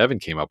good as what Evan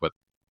came up with.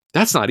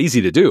 That's not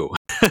easy to do.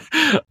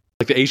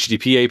 Like the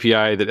HTTP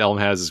API that Elm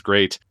has is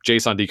great.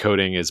 JSON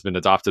decoding has been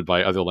adopted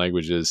by other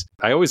languages.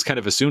 I always kind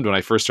of assumed when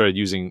I first started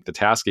using the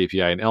task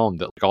API in Elm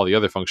that like all the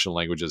other functional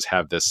languages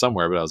have this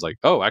somewhere. But I was like,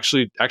 oh,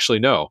 actually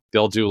no.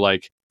 They'll do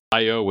like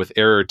IO with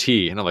error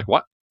T. And I'm like,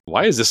 what?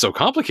 Why is this so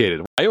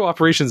complicated? IO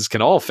operations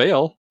can all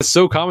fail. It's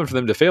so common for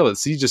them to fail that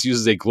C just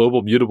uses a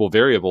global mutable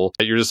variable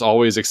that you're just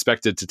always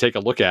expected to take a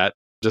look at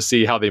to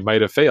see how they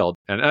might have failed.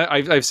 And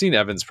I've seen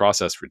Evan's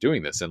process for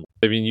doing this. And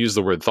I mean, use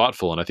the word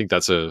thoughtful. And I think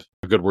that's a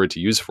good word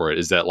to use for it,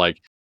 is that like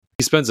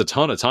he spends a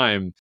ton of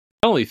time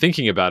not only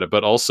thinking about it,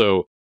 but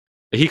also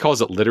he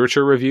calls it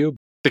literature review.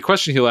 The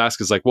question he'll ask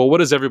is like, well, what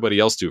does everybody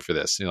else do for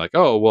this? And you're like,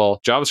 oh,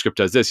 well, JavaScript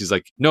does this. He's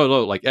like, no,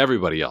 like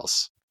everybody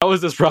else. How is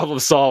this problem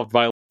solved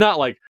by not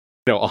like,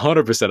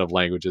 100% of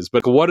languages,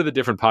 but what are the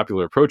different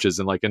popular approaches?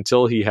 And like,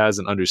 until he has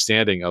an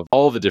understanding of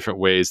all the different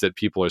ways that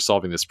people are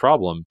solving this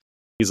problem,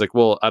 he's like,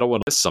 well, I don't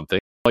want to miss something.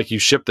 Like you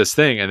ship this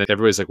thing and then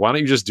everybody's like, why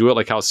don't you just do it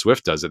like how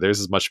Swift does it? Theirs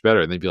is much better.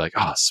 And they'd be like,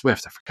 oh,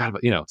 Swift, I forgot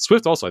about,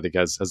 Swift also I think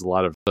has a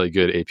lot of really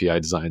good API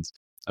designs.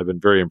 I've been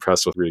very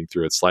impressed with reading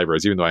through its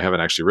libraries, even though I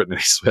haven't actually written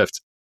any Swift.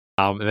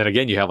 And then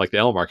again, you have like the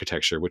Elm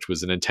architecture, which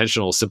was an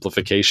intentional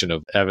simplification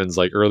of Evan's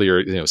like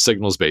earlier,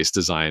 signals-based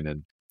design.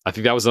 And I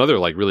think that was another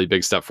like really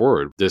big step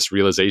forward, this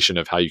realization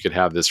of how you could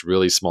have this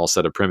really small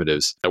set of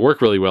primitives that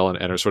work really well and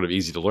are sort of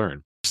easy to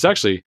learn. It's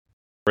actually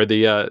where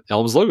the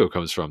Elm's logo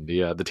comes from,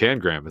 the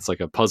tangram. It's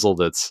like a puzzle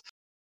that's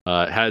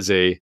has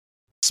a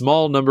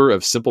small number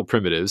of simple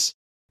primitives,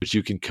 which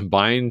you can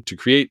combine to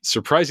create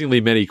surprisingly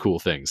many cool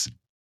things.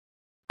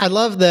 I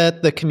love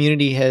that the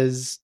community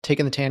has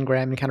taken the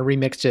tangram and kind of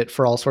remixed it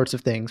for all sorts of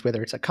things,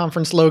 whether it's a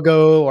conference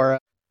logo or a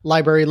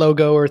library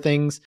logo or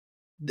things.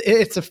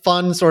 It's a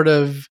fun sort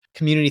of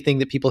community thing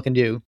that people can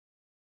do.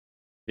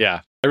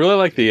 Yeah, I really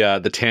like the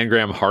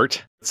tangram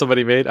heart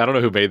somebody made. I don't know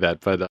who made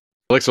that, but it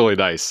looks really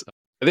nice.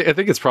 I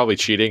think it's probably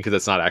cheating because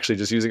it's not actually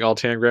just using all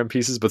tangram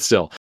pieces, but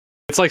still,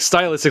 it's like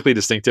stylistically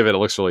distinctive and it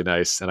looks really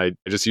nice. And I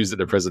just used it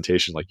in a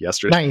presentation like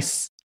yesterday.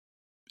 Nice.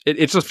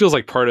 It just feels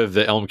like part of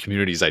the Elm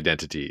community's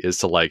identity is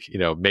to like,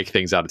 make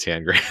things out of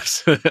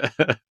tangrams.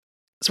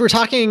 So we're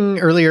talking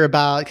earlier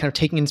about kind of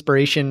taking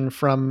inspiration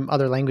from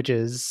other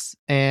languages.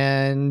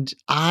 And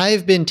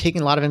I've been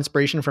taking a lot of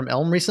inspiration from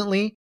Elm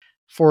recently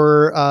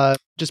for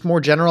just more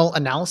general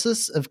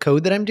analysis of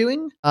code that I'm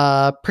doing,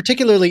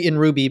 particularly in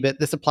Ruby, but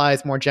this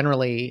applies more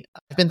generally.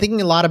 I've been thinking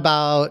a lot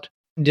about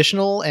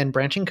conditional and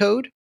branching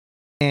code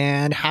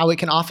and how it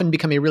can often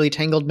become a really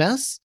tangled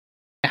mess,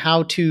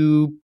 how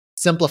to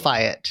simplify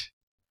it.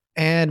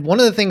 And one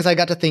of the things I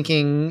got to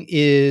thinking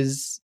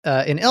is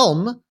in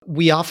Elm,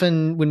 we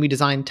often, when we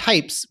design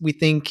types, we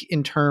think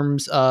in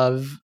terms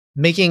of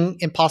making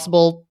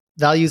impossible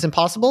values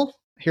impossible.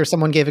 Here,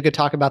 someone gave a good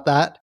talk about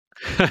that.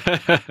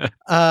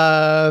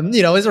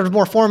 Sort of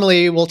more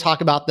formally, we'll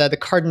talk about the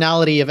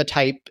cardinality of a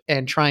type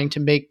and trying to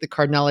make the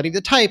cardinality of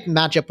the type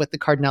match up with the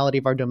cardinality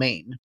of our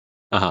domain.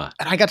 Uh-huh.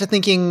 And I got to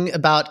thinking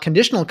about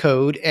conditional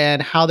code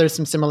and how there's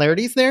some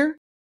similarities there.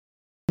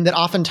 And that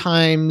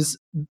oftentimes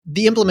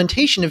the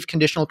implementation of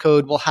conditional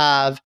code will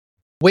have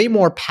way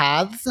more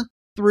paths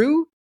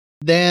through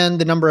than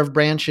the number of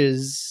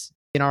branches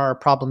in our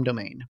problem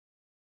domain.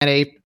 And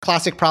a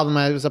classic problem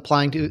I was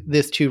applying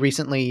to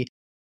recently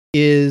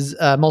is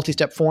a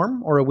multi-step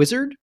form or a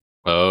wizard.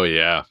 Oh,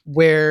 yeah.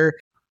 Where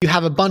you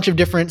have a bunch of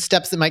different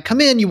steps that might come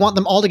in. You want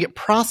them all to get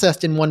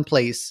processed in one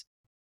place.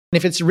 And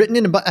if it's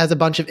written as a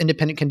bunch of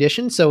independent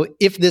conditions, so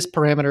if this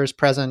parameter is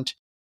present,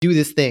 do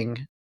this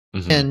thing,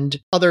 and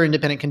other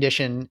independent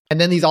condition, and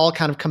then these all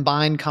kind of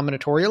combine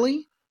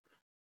combinatorially,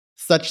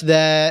 such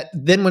that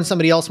then when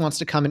somebody else wants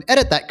to come and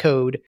edit that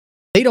code,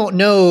 they don't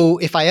know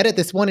if I edit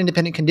this one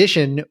independent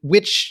condition,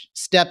 which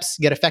steps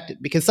get affected,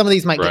 because some of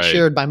these might get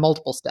shared by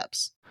multiple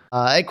steps.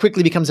 It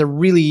quickly becomes a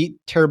really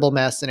terrible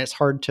mess, and it's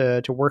hard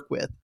to work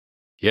with.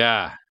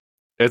 Yeah,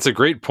 it's a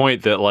great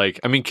point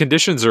that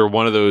conditions are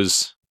one of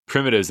those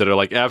primitives that are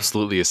like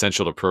absolutely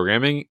essential to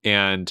programming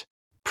and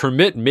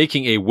permit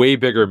making a way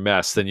bigger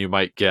mess than you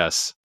might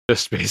guess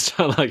just based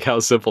on like how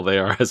simple they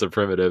are as a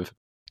primitive.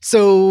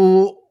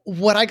 So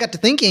what I got to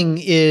thinking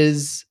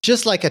is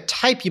just like a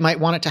type, you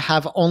might want it to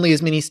have only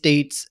as many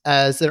states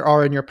as there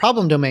are in your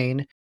problem domain.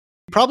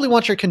 You probably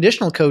want your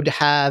conditional code to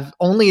have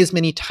only as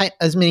many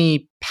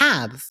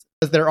paths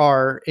as there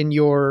are in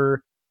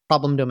your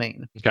problem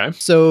domain. Okay.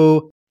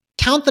 So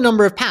count the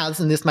number of paths,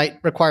 and this might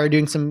require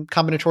doing some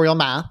combinatorial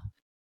math.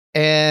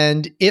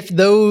 And if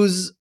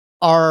those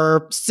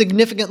are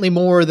significantly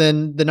more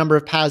than the number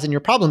of paths in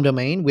your problem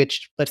domain,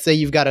 which let's say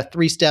you've got a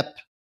 3-step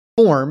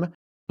form,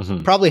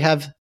 you probably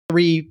have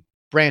 3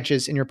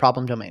 branches in your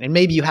problem domain, and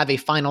maybe you have a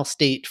final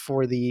state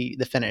for the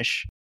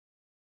finish.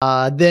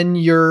 Then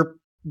your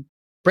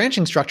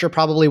branching structure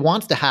probably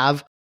wants to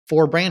have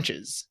 4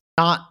 branches,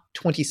 not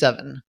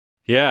 27.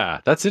 Yeah,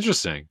 that's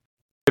interesting.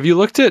 Have you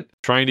looked at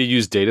trying to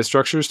use data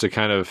structures to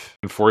kind of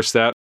enforce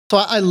that? So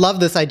I love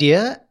this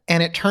idea,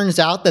 and it turns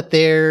out that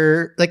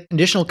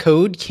conditional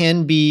code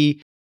can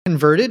be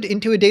converted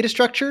into a data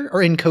structure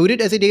or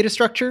encoded as a data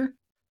structure.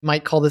 You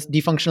might call this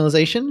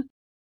defunctionalization.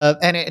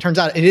 And it turns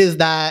out it is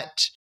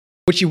that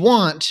what you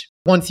want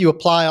once you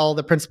apply all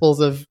the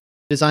principles of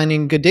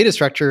designing good data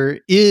structure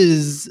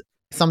is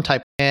some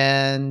type.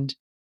 And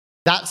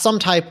that some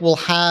type will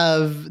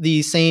have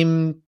the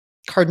same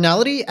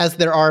cardinality as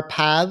there are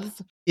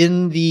paths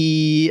in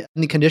the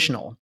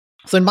conditional.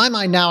 So in my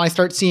mind now, I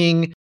start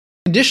seeing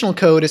conditional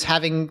code as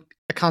having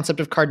a concept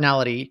of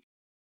cardinality,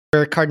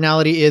 where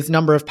cardinality is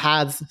number of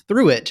paths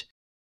through it.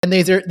 And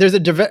there's a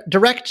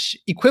direct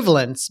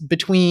equivalence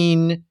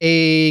between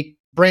a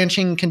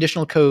branching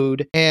conditional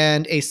code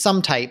and a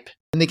sum type,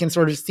 and they can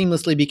sort of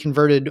seamlessly be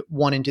converted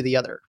one into the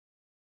other.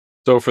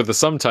 So for the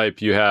sum type,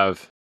 you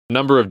have a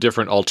number of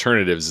different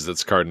alternatives as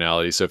its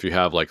cardinality. So if you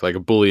have like a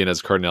Boolean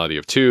as cardinality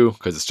of 2,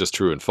 because it's just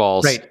true and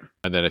false. Right.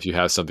 And then if you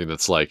have something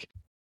that's like,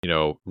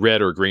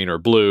 red or green or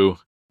blue,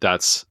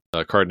 that's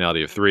a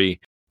cardinality of 3.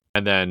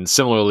 And then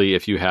similarly,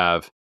 if you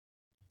have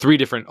 3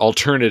 different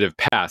alternative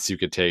paths you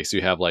could take, so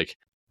you have like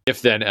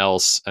if then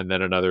else, and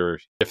then another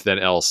if then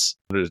else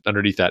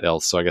underneath that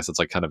else. So I guess it's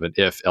like kind of an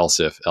if else.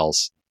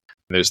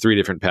 And there's 3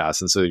 different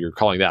paths. And so you're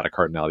calling that a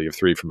cardinality of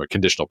 3 from a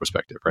conditional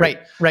perspective, right?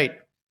 Right.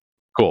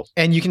 Cool.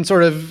 And you can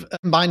sort of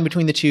combine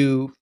between the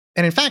two.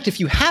 And in fact, if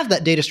you have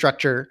that data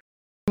structure,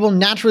 it will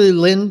naturally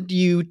lend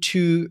you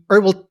to, or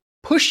it will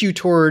push you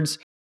towards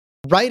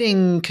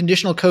writing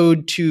conditional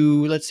code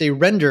to, let's say,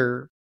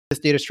 render this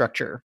data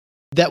structure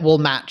that will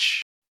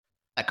match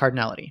that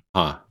cardinality.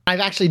 I've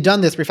actually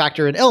done this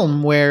refactor in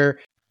Elm where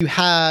you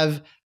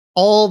have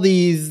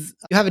you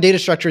have a data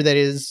structure that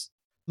is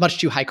much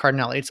too high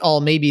cardinality. It's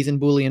all maybes and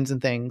Booleans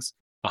and things.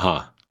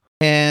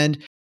 And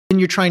then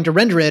you're trying to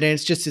render it, and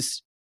it's just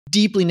this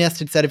deeply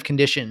nested set of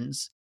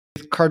conditions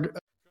with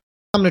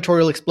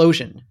combinatorial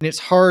explosion. And it's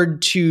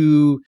hard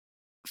to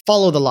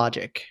follow the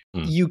logic.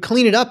 You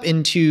clean it up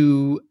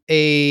into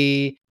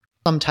a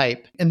sum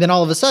type, and then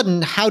all of a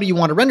sudden, how do you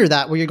want to render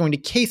that? Well, you're going to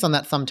case on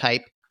that sum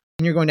type,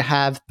 and you're going to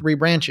have 3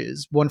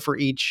 branches, one for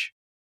each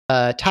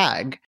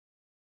tag.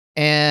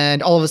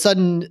 And all of a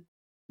sudden,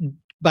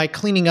 by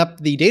cleaning up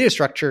the data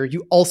structure,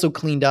 you also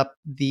cleaned up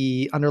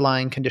the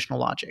underlying conditional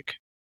logic.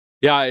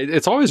 Yeah,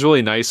 it's always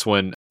really nice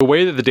when the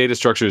way that the data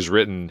structure is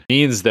written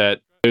means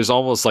that there's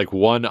almost like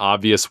one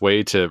obvious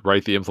way to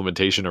write the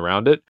implementation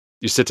around it.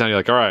 You sit down, you're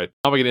like, all right,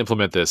 how am I going to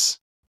implement this?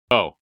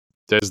 Oh,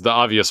 there's the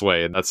obvious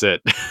way, and that's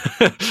it.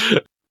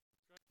 Which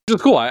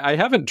is cool. I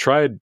haven't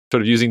tried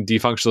sort of using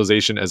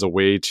defunctionalization as a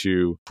way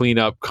to clean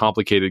up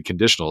complicated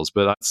conditionals,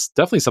 but that's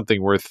definitely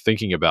something worth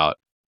thinking about.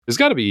 There's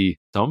got to be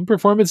some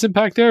performance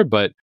impact there,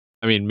 but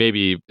I mean,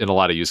 maybe in a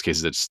lot of use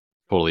cases, it's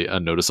totally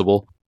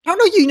unnoticeable. I don't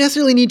know you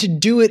necessarily need to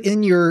do it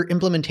in your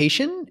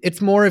implementation.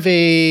 It's more of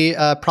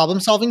a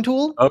problem-solving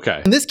tool.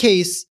 Okay. In this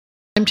case,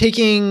 I'm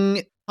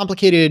taking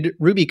complicated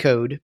Ruby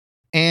code,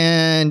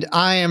 and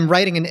I am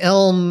writing an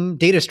Elm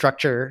data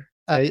structure,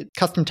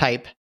 custom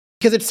type,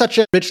 because it's such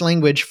a rich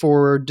language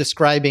for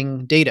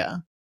describing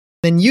data.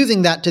 Then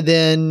using that to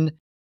then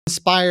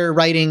inspire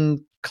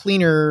writing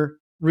cleaner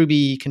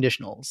Ruby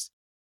conditionals.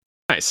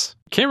 Nice.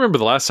 Can't remember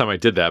the last time I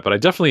did that, but I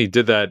definitely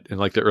did that in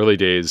like the early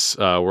days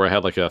where I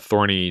had like a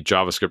thorny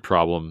JavaScript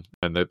problem,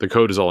 and the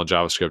code is all in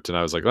JavaScript, and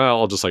I was like, well,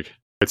 I'll just like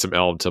write some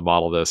Elm to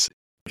model this.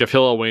 Like if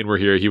Hillel Wayne were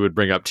here, he would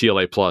bring up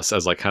TLA Plus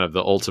as like kind of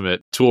the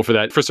ultimate tool for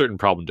that for certain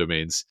problem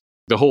domains.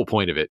 The whole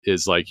point of it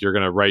is like you're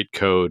going to write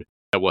code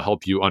that will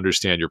help you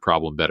understand your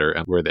problem better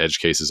and where the edge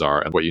cases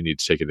are and what you need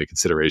to take into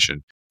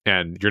consideration.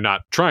 And you're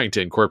not trying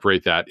to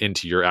incorporate that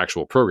into your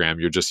actual program.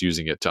 You're just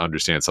using it to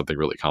understand something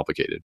really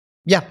complicated.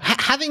 Yeah,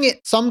 having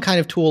it some kind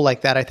of tool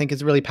like that, I think,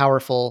 is really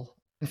powerful.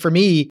 And for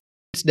me,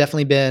 it's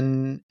definitely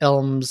been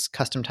Elm's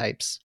custom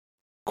types.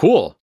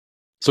 Cool.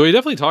 So we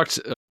definitely talked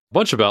a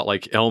bunch about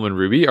like Elm and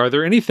Ruby. Are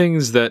there any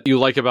things that you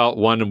like about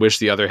one and wish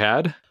the other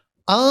had?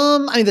 I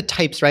mean, the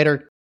types, right,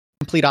 are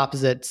complete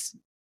opposites.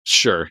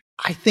 Sure.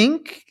 I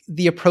think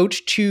the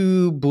approach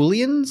to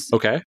Booleans.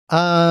 Okay.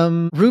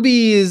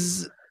 Ruby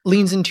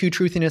leans into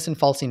truthiness and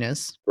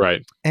falsiness.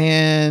 Right.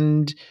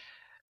 And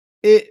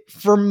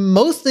for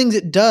most things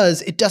it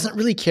doesn't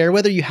really care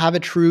whether you have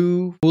a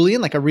true Boolean,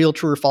 like a real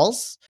true or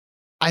false.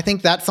 I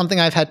think that's something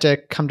I've had to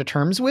come to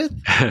terms with,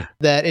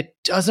 that it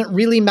doesn't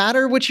really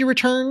matter what you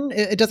return.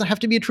 It doesn't have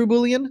to be a true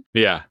Boolean.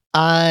 Yeah.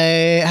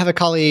 I have a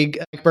colleague,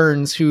 Mike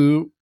Burns,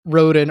 who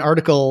wrote an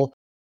article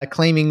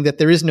claiming that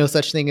there is no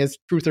such thing as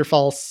truth or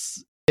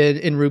false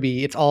in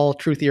Ruby. It's all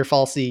truthy or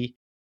falsy,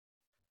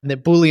 and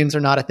that Booleans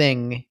are not a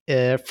thing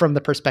from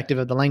the perspective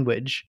of the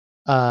language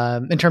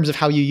in terms of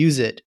how you use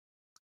it.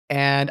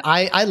 And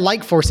I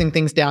like forcing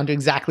things down to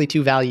exactly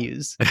two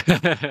values.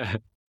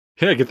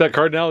 Yeah, get that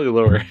cardinality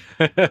lower.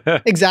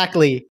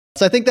 Exactly.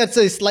 So I think that's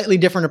a slightly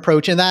different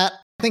approach, and that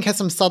I think has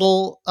some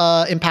subtle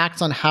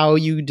impacts on how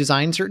you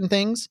design certain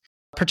things,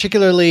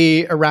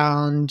 particularly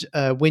around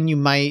when you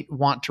might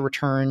want to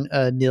return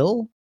a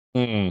nil.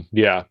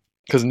 Yeah,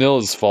 because nil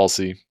is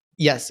falsy.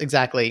 Yes,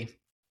 exactly.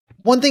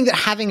 One thing that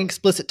having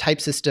explicit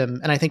type system,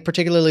 and I think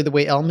particularly the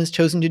way Elm has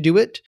chosen to do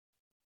it,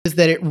 is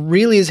that it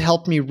really has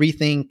helped me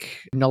rethink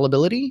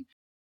nullability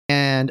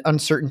and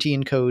uncertainty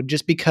in code,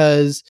 just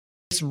because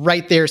it's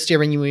right there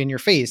staring you in your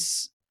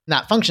face,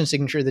 that function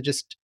signature that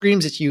just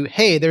screams at you,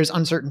 hey, there's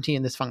uncertainty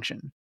in this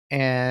function.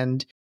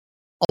 And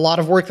a lot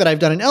of work that I've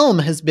done in Elm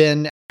has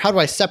been, how do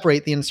I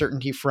separate the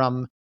uncertainty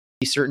from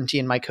the certainty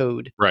in my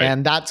code? Right.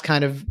 And that's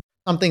kind of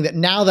something that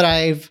now that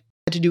I've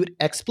had to do it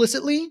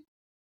explicitly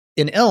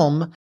in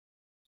Elm,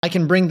 I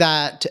can bring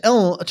that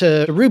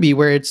to Ruby,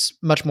 where it's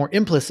much more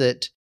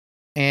implicit.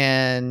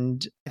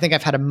 And I think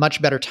I've had a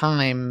much better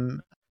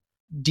time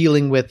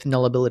dealing with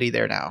nullability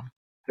there now.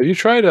 Have you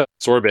tried a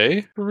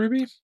sorbet for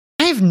Ruby?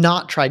 I have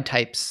not tried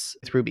types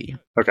with Ruby.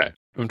 Okay.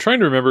 I'm trying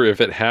to remember if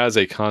it has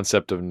a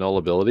concept of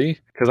nullability,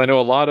 because I know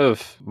a lot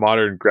of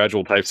modern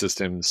gradual type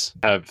systems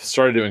have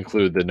started to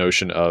include the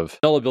notion of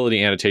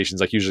nullability annotations.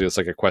 Like usually it's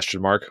like a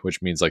question mark,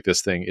 which means like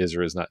this thing is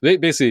or is not. They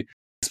basically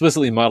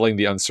explicitly modeling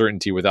the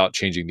uncertainty without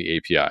changing the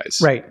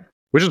APIs. Right.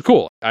 Which is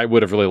cool. I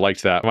would have really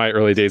liked that in my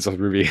early days with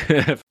Ruby.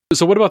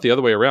 So what about the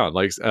other way around?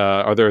 Like,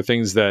 are there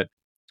things that,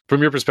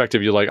 from your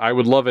perspective, you like, I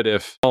would love it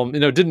if Elm,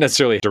 didn't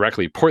necessarily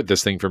directly port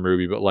this thing from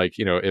Ruby, but like,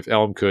 if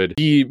Elm could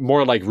be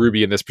more like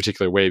Ruby in this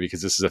particular way,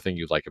 because this is a thing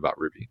you like about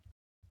Ruby.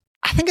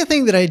 I think a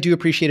thing that I do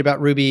appreciate about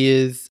Ruby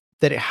is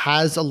that it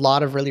has a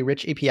lot of really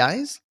rich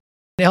APIs.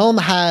 Elm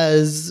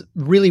has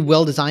really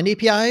well-designed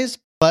APIs,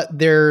 but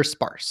they're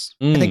sparse.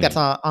 I think that's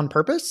on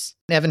purpose.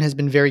 Evan has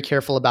been very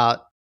careful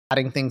about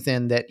adding things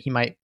in that he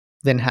might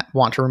then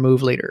want to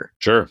remove later.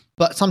 Sure.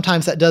 But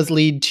sometimes that does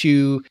lead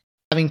to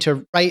having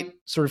to write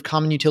sort of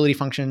common utility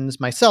functions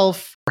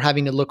myself, or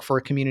having to look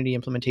for community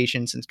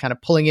implementations and kind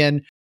of pulling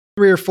in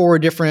 3 or 4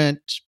 different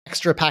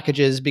extra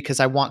packages because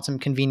I want some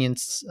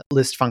convenience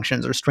list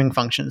functions or string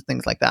functions,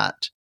 things like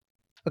that.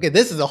 Okay,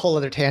 this is a whole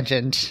other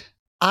tangent.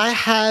 I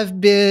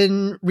have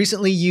been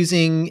recently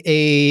using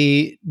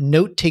a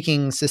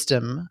note-taking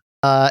system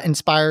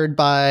inspired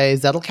by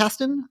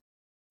Zettelkasten.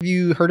 Have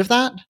you heard of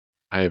that?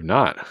 I have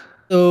not.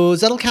 So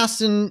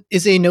Zettelkasten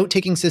is a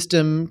note-taking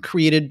system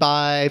created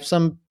by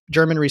some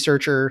German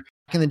researcher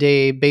back in the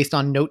day based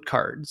on note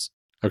cards.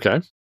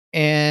 Okay.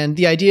 And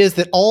the idea is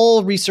that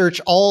all research,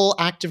 all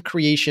active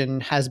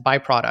creation has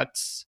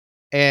byproducts,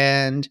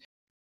 and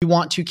you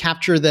want to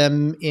capture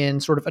them in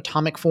sort of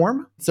atomic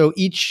form. So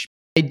each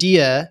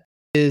idea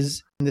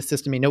is in the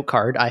system a note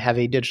card. I have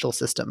a digital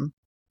system.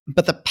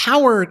 But the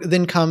power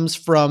then comes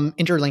from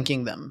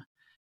interlinking them.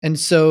 And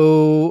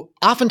so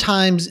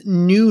oftentimes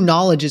new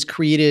knowledge is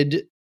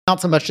created not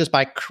so much just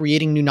by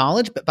creating new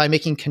knowledge, but by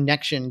making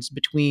connections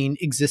between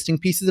existing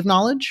pieces of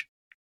knowledge.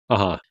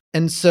 Uh-huh.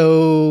 And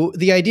so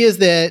the idea is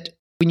that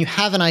when you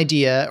have an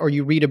idea or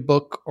you read a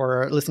book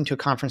or listen to a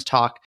conference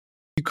talk,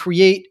 you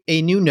create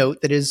a new note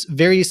that is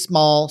very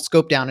small,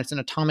 scope down. It's an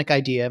atomic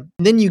idea.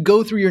 And then you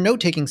go through your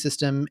note-taking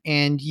system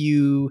and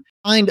you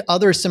find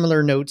other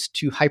similar notes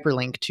to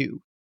hyperlink to.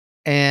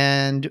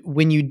 And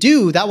when you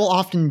do, that will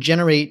often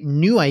generate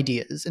new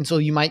ideas. And so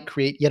you might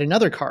create yet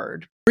another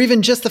card. Or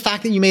even just the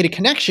fact that you made a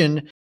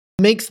connection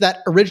makes that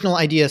original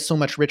idea so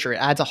much richer. It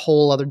adds a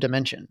whole other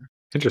dimension.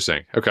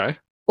 Interesting. Okay.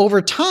 Over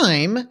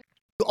time,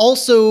 you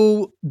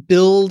also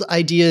build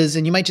ideas,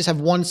 and you might just have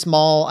one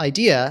small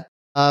idea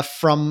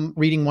from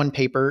reading one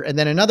paper, and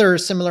then another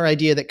similar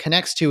idea that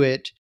connects to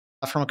it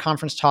from a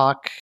conference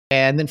talk,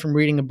 and then from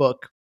reading a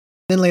book.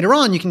 Then later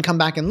on, you can come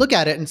back and look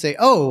at it and say,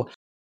 oh,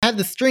 I have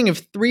the string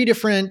of 3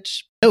 different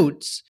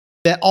notes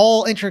that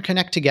all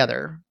interconnect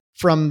together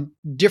from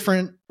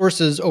different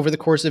sources over the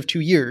course of 2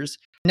 years.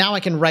 Now I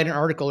can write an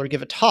article or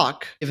give a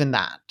talk given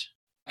that,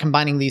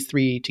 combining these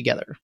 3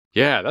 together.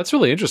 Yeah, that's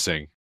really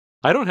interesting.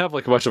 I don't have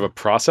like much of a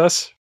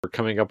process for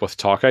coming up with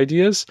talk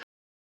ideas,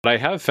 but I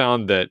have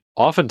found that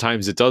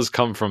oftentimes it does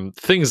come from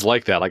things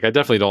like that. Like I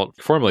definitely don't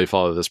formally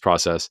follow this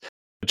process,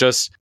 but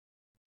just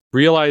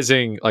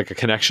realizing like a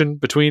connection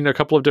between a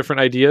couple of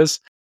different ideas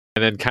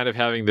and then kind of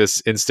having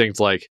this instinct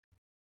like,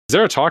 is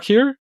there a talk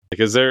here? Like,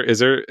 is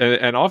there,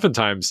 and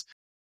oftentimes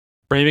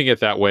framing it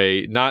that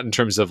way, not in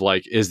terms of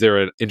like, is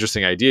there an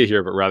interesting idea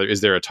here, but rather, is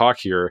there a talk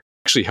here,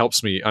 actually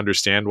helps me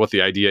understand what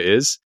the idea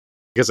is.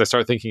 Because I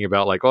start thinking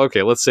about like,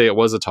 okay, let's say it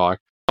was a talk.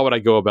 How would I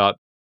go about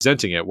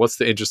presenting it, what's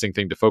the interesting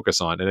thing to focus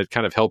on? And it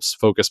kind of helps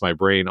focus my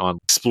brain on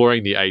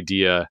exploring the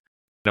idea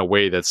in a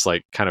way that's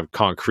like kind of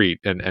concrete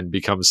and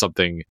becomes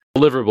something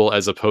deliverable,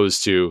 as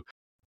opposed to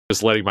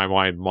just letting my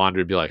mind wander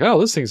and be like, oh,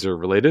 those things are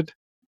related.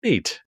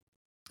 Neat.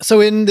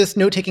 So in this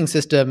note-taking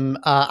system,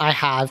 I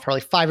have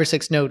probably 5 or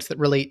 6 notes that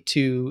relate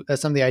to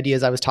some of the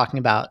ideas I was talking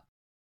about.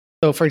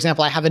 So for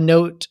example, I have a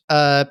note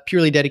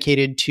purely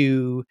dedicated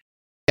to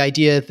the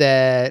idea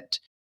that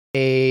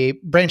a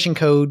branching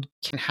code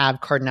can have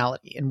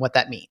cardinality and what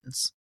that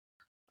means.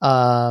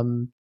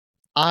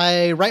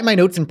 I write my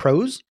notes in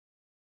prose,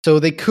 so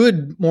they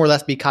could more or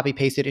less be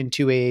copy-pasted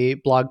into a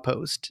blog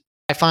post.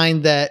 I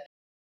find that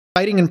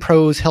writing in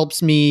prose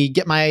helps me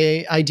get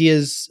my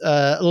ideas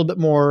a little bit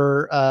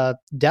more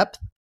depth,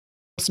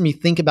 helps me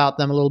think about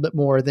them a little bit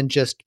more than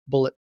just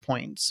bullet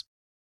points.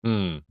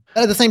 Mm.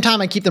 But at the same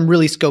time, I keep them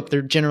really scoped.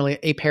 They're generally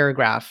a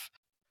paragraph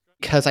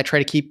because I try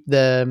to keep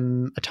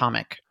them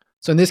atomic.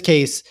 So in this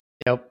case,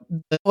 when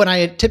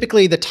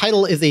the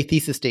title is a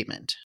thesis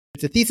statement.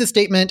 It's a thesis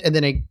statement and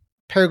then a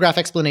paragraph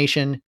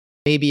explanation,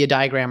 maybe a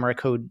diagram or a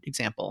code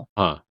example.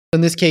 Huh.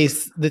 In this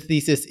case, the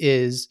thesis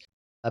is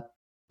a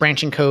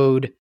branching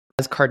code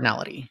as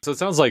cardinality. So it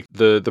sounds like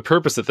the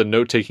purpose that the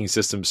note-taking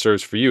system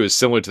serves for you is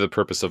similar to the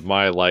purpose of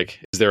my,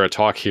 like, is there a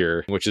talk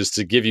here, which is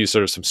to give you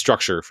sort of some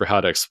structure for how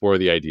to explore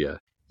the idea.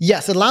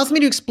 Yes, it allows me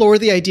to explore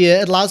the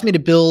idea. It allows me to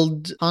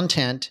build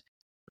content.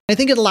 I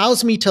think it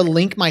allows me to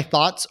link my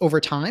thoughts over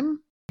time,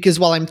 because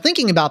while I'm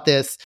thinking about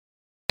this,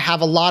 I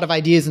have a lot of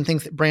ideas and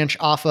things that branch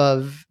off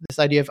of this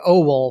idea of, oh,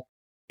 well,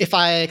 if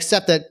I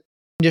accept that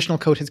conditional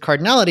code has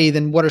cardinality,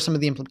 then what are some of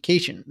the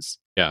implications?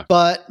 Yeah.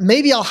 But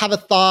maybe I'll have a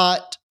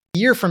thought a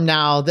year from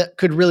now that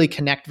could really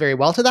connect very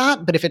well to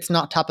that. But if it's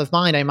not top of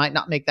mind, I might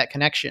not make that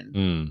connection.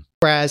 Mm.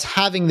 Whereas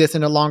having this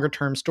in a longer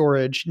term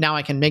storage, now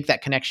I can make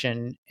that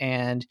connection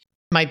and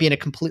might be in a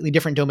completely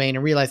different domain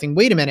and realizing,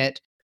 wait a minute,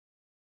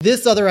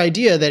 this other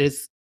idea that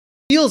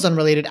feels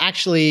unrelated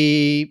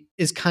actually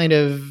is kind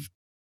of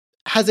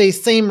has a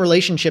same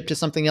relationship to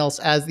something else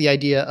as the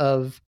idea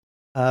of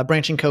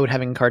branching code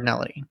having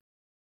cardinality.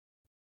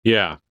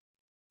 Yeah,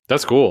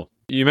 that's cool.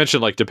 You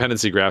mentioned like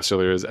dependency graphs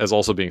earlier as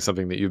also being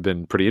something that you've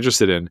been pretty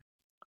interested in.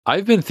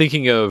 I've been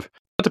thinking of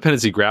not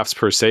dependency graphs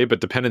per se, but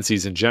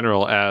dependencies in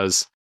general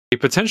as a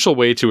potential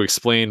way to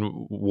explain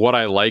what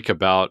I like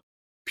about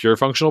pure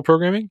functional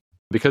programming,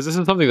 because this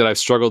is something that I've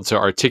struggled to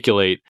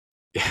articulate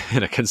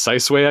in a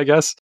concise way, I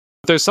guess.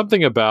 But there's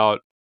something about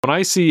when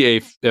I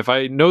see if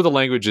I know the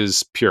language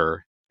is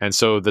pure, and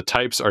so the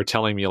types are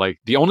telling me like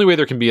the only way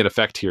there can be an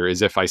effect here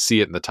is if I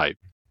see it in the type.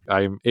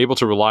 I'm able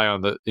to rely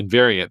on the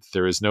invariant.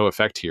 There is no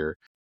effect here.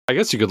 I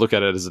guess you could look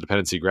at it as a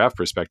dependency graph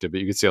perspective, but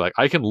you could say like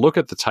I can look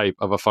at the type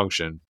of a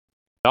function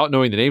without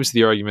knowing the names of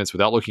the arguments,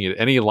 without looking at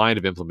any line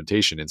of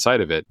implementation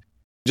inside of it,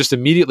 just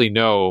immediately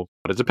know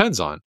what it depends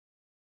on.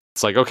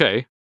 It's like,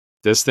 okay,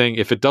 this thing,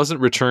 if it doesn't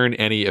return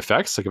any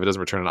effects, like if it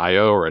doesn't return an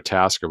IO or a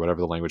task or whatever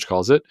the language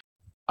calls it,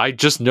 I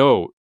just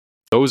know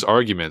those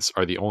arguments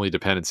are the only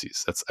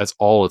dependencies. That's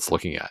all it's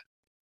looking at.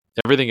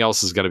 Everything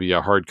else is going to be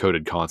a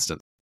hard-coded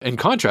constant. In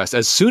contrast,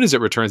 as soon as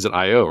it returns an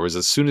IO or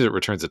as soon as it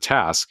returns a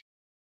task,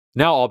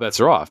 now all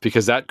bets are off,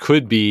 because that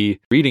could be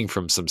reading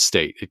from some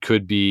state. It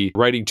could be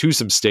writing to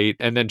some state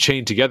and then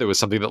chained together with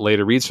something that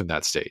later reads from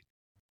that state.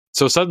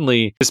 So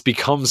suddenly this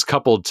becomes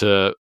coupled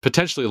to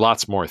potentially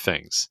lots more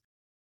things.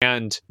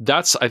 And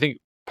that's, I think,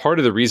 part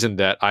of the reason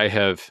that I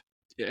have,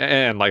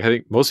 and like I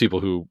think most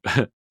people who,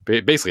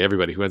 basically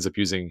everybody who ends up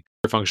using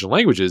functional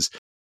languages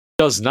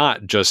does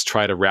not just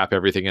try to wrap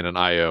everything in an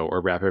IO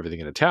or wrap everything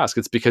in a task.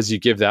 It's because you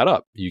give that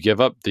up. You give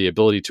up the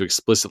ability to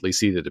explicitly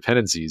see the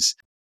dependencies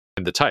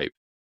in the type.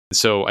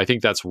 So I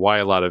think that's why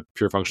a lot of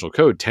pure functional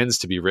code tends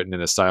to be written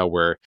in a style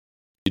where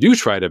you do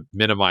try to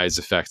minimize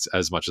effects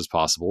as much as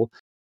possible,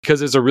 because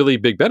there's a really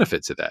big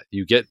benefit to that.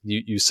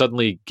 You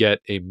suddenly get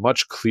a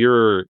much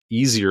clearer,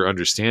 easier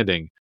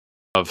understanding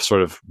of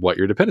sort of what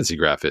your dependency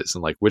graph is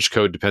and like which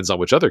code depends on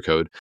which other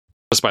code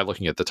just by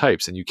looking at the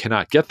types. And you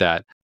cannot get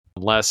that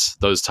unless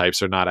those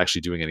types are not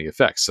actually doing any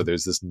effects. So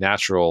there's this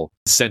natural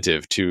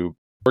incentive to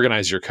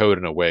organize your code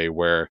in a way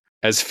where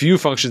as few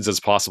functions as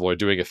possible are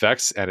doing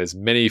effects and as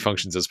many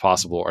functions as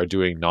possible are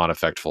doing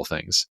non-effectful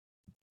things.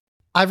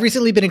 I've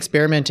recently been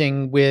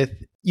experimenting with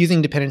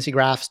using dependency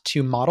graphs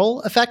to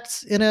model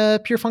effects in a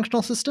pure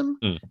functional system.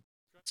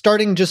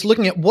 Starting just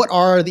looking at what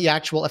are the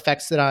actual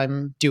effects that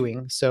I'm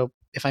doing. So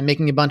if I'm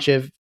making a bunch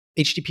of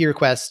HTTP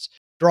requests,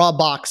 draw a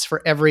box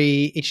for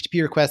every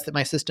HTTP request that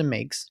my system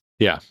makes.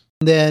 Yeah.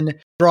 And then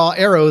draw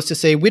arrows to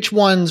say which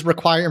ones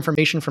require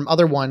information from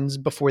other ones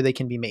before they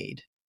can be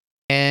made.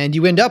 And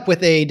you end up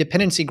with a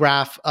dependency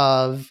graph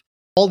of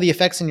all the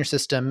effects in your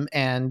system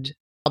and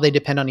how they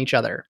depend on each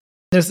other.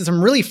 There's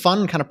some really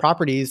fun kind of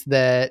properties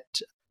that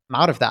come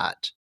out of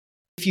that.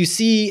 If you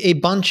see a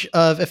bunch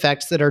of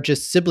effects that are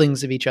just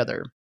siblings of each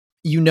other,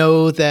 you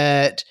know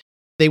that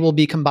they will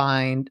be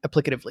combined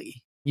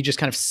applicatively. You just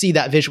kind of see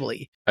that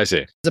visually. I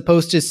see. As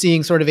opposed to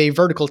seeing sort of a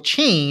vertical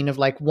chain of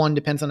like one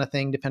depends on a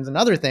thing, depends on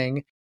another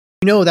thing,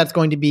 you know that's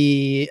going to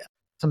be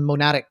some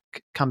monadic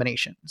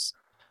combinations.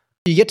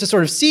 You get to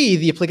sort of see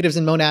the applicatives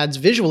and monads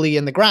visually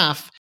in the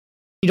graph.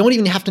 You don't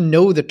even have to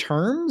know the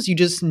terms. You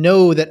just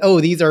know that, oh,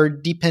 these are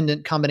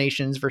dependent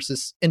combinations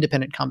versus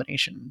independent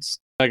combinations.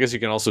 I guess you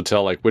can also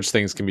tell like which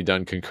things can be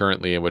done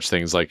concurrently and which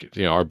things like,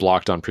 are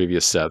blocked on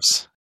previous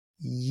steps.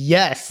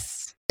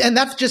 Yes. And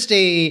that's just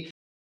a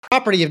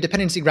property of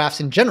dependency graphs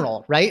in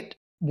general, right?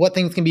 What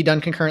things can be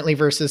done concurrently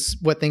versus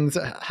what things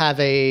have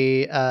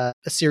a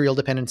serial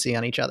dependency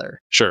on each other.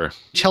 Sure.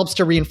 Which helps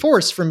to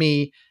reinforce for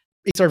me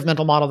a sort of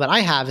mental model that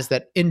I have is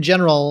that in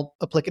general,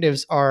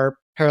 applicatives are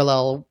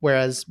parallel,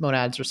 whereas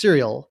monads are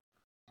serial.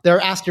 There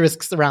are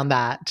asterisks around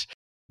that,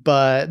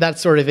 but that's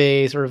sort of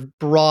a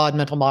broad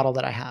mental model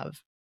that I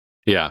have.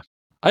 Yeah.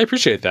 I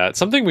appreciate that.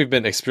 Something we've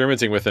been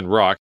experimenting with in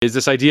Rock is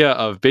this idea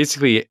of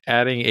basically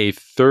adding a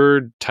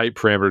third type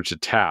parameter to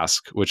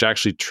task, which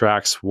actually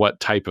tracks what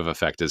type of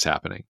effect is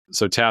happening.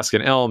 So task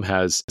in Elm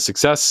has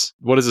success.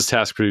 What does this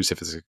task produce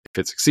if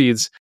it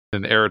succeeds?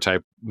 And the error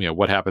type,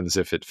 what happens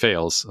if it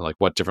fails? Like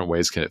what different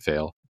ways can it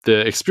fail?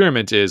 The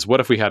experiment is, what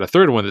if we had a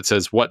third one that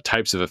says, what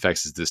types of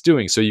effects is this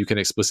doing? So you can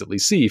explicitly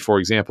see, for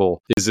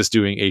example, is this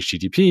doing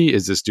HTTP?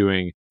 Is this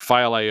doing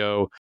file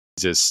IO?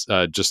 Is this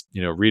just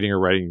reading or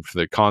writing for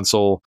the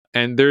console?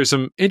 And there's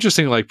some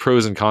interesting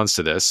pros and cons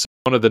to this.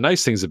 One of the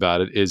nice things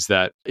about it is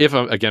that if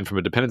I'm, again, from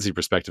a dependency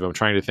perspective, I'm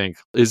trying to think,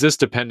 is this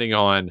depending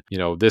on,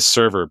 this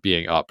server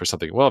being up or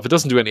something? Well, if it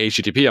doesn't do any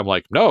HTTP, I'm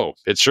like, no,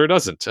 it sure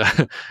doesn't.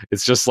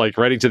 It's just like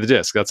writing to the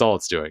disk. That's all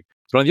it's doing.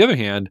 But on the other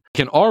hand, I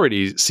can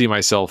already see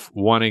myself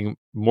wanting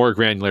more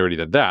granularity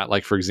than that.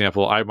 Like, for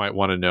example, I might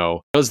want to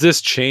know, does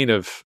this chain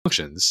of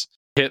functions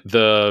hit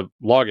the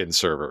login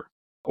server?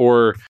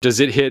 Or does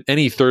it hit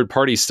any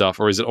third-party stuff,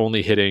 or is it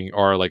only hitting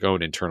our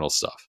own internal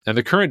stuff? And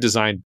the current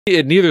design,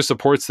 it neither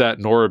supports that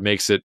nor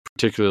makes it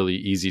particularly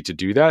easy to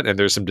do that. And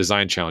there's some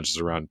design challenges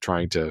around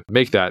trying to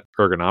make that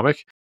ergonomic.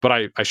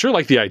 But I sure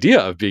like the idea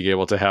of being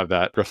able to have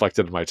that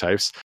reflected in my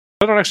types.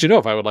 I don't actually know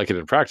if I would like it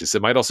in practice.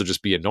 It might also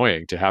just be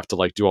annoying to have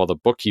to do all the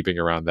bookkeeping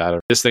around that.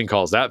 This thing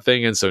calls that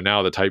thing, and so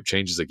now the type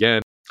changes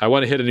again. I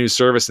want to hit a new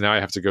service, and now I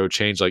have to go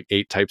change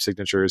 8 type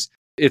signatures.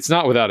 It's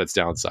not without its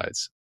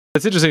downsides.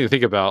 It's interesting to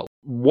think about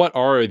what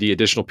are the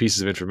additional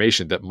pieces of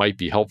information that might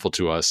be helpful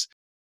to us,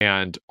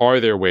 and are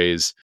there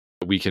ways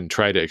that we can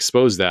try to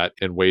expose that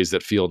in ways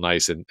that feel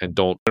nice and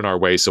don't in our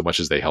way so much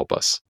as they help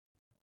us.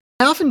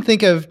 I often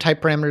think of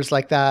type parameters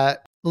like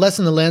that less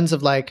in the lens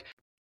of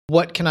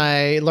what can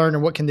I learn or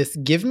what can this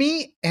give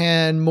me,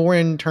 and more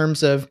in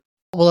terms of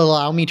will it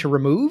allow me to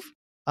remove.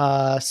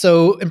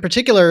 So in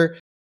particular,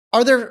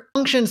 are there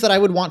functions that I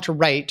would want to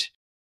write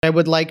I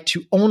would like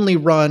to only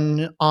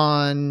run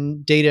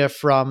on data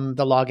from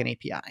the login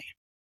API?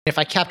 If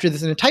I capture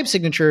this in a type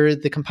signature,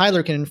 the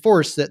compiler can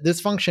enforce that this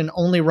function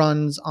only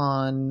runs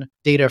on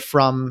data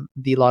from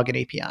the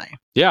login API.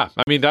 Yeah,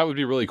 that would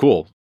be really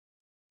cool.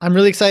 I'm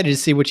really excited to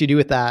see what you do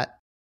with that,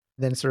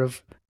 then sort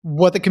of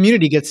what the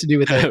community gets to do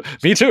with it.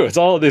 Me too. It's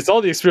all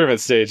the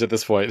experiment stage at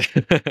this point.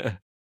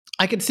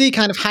 I could see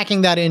kind of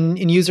hacking that in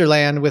user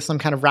land with some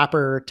kind of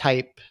wrapper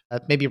type,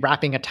 maybe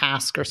wrapping a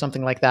task or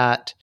something like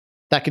that.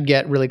 That could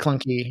get really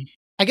clunky.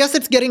 I guess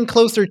it's getting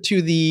closer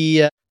to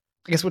the,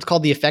 what's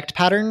called the effect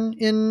pattern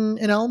in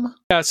Elm.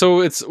 Yeah, so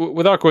it's,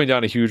 without going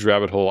down a huge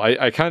rabbit hole,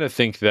 I kind of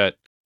think that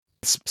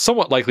it's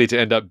somewhat likely to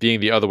end up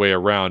being the other way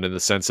around, in the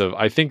sense of,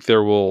 I think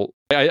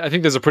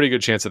there's a pretty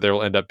good chance that there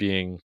will end up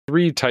being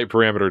 3 type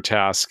parameter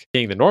task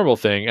being the normal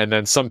thing, and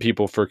then some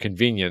people, for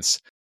convenience,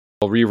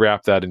 will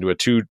rewrap that into a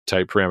 2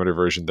 type parameter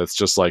version that's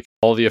just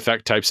all the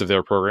effect types of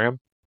their program.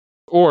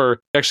 Or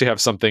actually have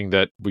something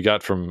that we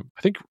got from,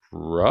 I think,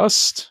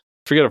 Rust.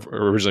 I forget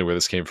originally where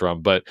this came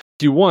from, but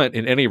if you want,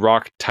 in any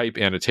Rock type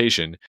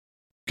annotation, you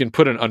can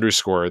put an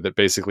underscore that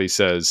basically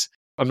says,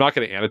 I'm not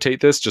going to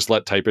annotate this, just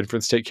let type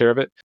inference take care of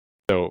it.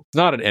 So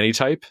not an any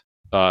type,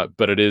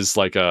 but it is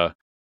I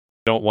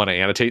don't want to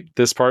annotate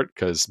this part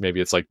because maybe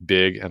it's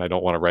big and I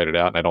don't want to write it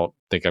out, and I don't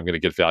think I'm going to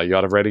get value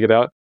out of writing it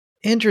out.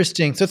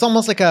 Interesting. So it's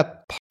almost like a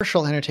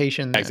partial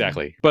annotation then.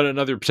 Exactly. But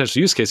another potential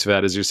use case for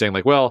that is you're saying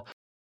well,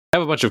 I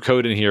have a bunch of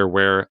code in here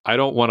where I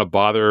don't want to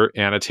bother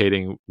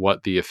annotating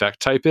what the effect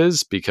type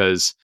is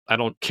because I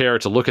don't care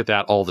to look at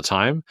that all the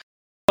time.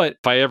 But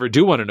if I ever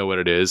do want to know what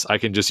it is, I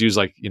can just use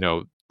in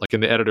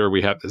the editor,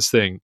 we have this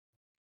thing.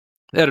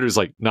 The editor's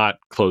not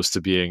close to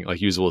being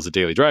usable as a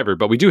daily driver,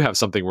 but we do have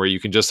something where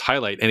you can just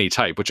highlight any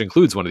type, which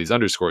includes one of these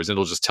underscores, and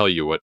it'll just tell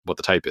you what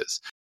the type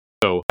is.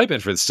 So type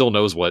inference still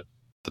knows what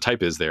the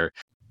type is there.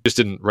 Just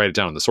didn't write it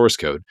down in the source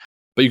code,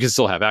 but you can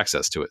still have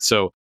access to it.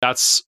 So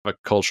that's a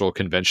cultural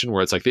convention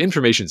where it's the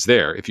information's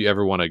there if you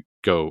ever want to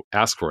go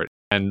ask for it.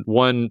 And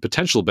one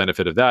potential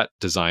benefit of that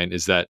design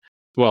is that,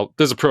 well,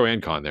 there's a pro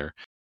and con there,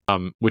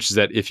 which is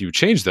that if you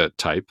change that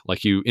type,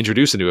 you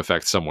introduce a new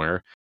effect somewhere,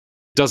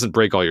 it doesn't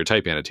break all your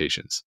type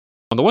annotations.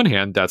 On the one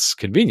hand, that's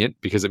convenient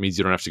because it means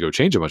you don't have to go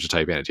change a bunch of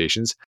type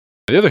annotations.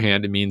 On the other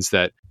hand, it means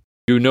that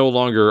you no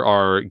longer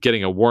are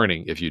getting a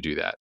warning if you do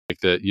that.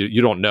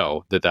 You don't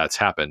know that that's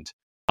happened.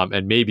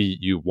 And maybe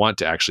you want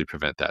to actually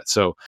prevent that.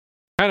 So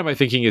kind of my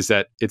thinking is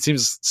that it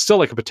seems still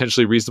like a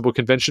potentially reasonable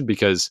convention,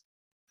 because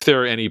if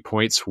there are any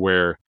points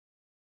where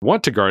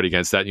want to guard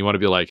against that, and you want to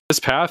be like, this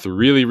path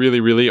really,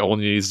 really, really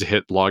only needs to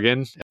hit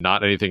login and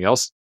not anything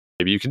else.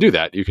 Maybe you can do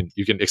that. You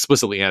can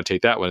explicitly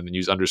annotate that one and then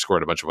use underscore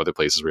in a bunch of other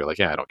places where you're like,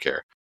 yeah, I don't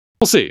care.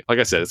 We'll see. Like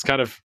I said, it's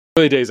kind of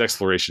early days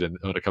exploration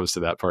when it comes to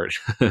that part.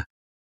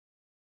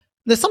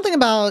 There's something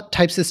about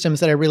type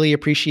systems that I really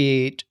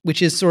appreciate,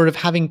 which is sort of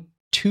having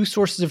two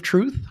sources of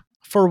truth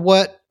for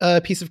what a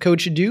piece of code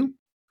should do.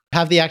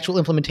 Have the actual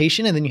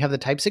implementation, and then you have the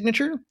type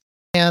signature.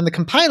 And the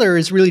compiler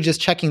is really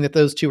just checking that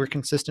those two are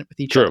consistent with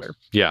each other.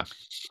 Yeah.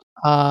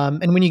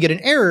 And when you get an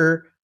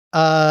error,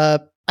 I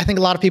think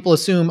a lot of people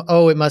assume,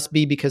 oh, it must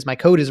be because my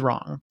code is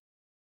wrong.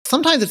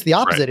 Sometimes it's the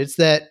opposite. Right. It's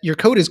that your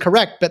code is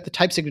correct, but the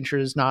type signature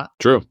is not.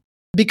 True.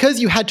 Because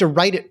you had to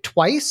write it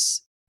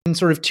twice in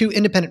sort of two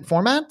independent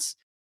formats,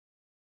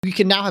 you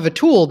can now have a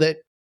tool that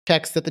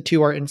checks that the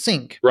two are in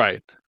sync.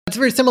 Right. It's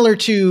very similar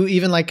to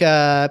even like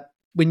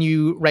when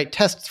you write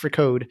tests for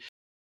code.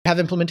 You have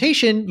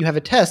implementation, you have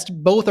a test.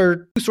 Both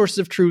are two sources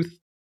of truth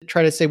that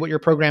try to say what your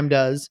program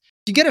does.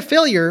 If you get a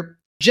failure,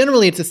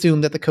 generally it's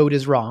assumed that the code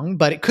is wrong,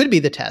 but it could be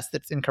the test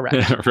that's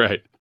incorrect.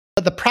 Right.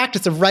 But the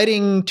practice of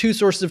writing two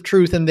sources of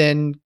truth and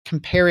then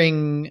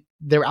comparing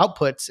their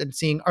outputs and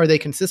seeing are they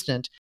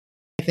consistent,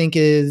 I think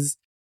is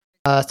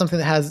something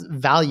that has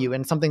value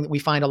and something that we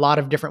find a lot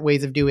of different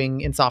ways of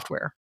doing in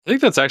software. I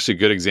think that's actually a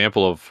good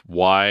example of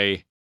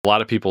why a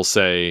lot of people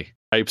say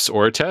types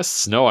or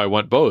tests. No, I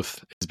want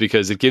both. It's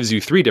because it gives you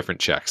three different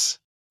checks.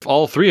 If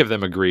all three of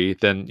them agree,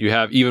 then you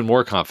have even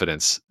more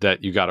confidence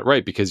that you got it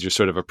right because you're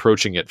sort of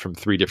approaching it from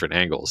three different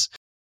angles.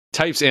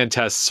 Types and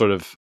tests sort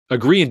of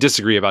agree and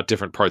disagree about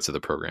different parts of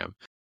the program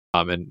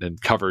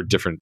and cover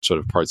different sort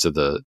of parts of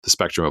the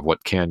spectrum of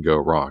what can go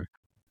wrong.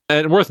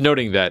 And worth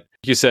noting that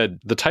you said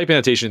the type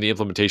annotation and the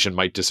implementation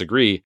might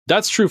disagree.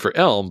 That's true for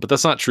Elm, but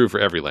that's not true for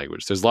every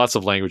language. There's lots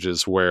of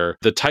languages where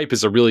the type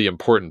is a really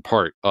important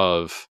part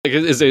of,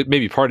 is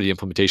maybe part of the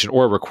implementation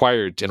or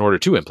required in order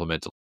to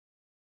implement it.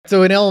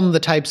 So in Elm, the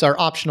types are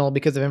optional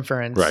because of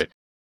inference. Right.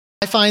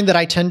 I find that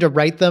I tend to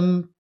write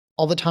them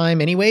all the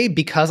time anyway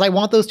because I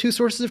want those two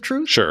sources of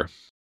truth. Sure.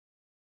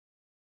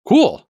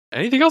 Cool.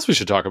 Anything else we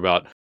should talk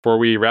about before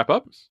we wrap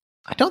up?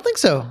 I don't think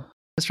so.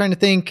 I was trying to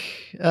think.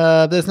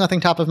 There's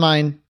nothing top of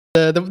mind.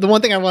 The one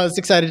thing I was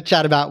excited to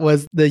chat about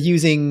was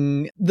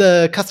using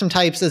the custom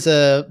types as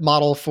a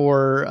model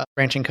for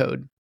branching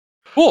code.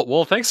 Cool.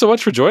 Well, thanks so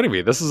much for joining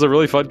me. This is a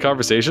really fun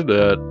conversation.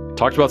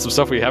 Talked about some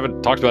stuff we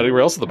haven't talked about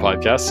anywhere else in the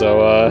podcast.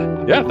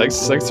 So yeah, thanks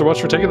so much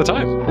for taking the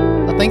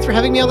time. Thanks for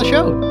having me on the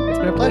show. It's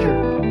been a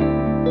pleasure.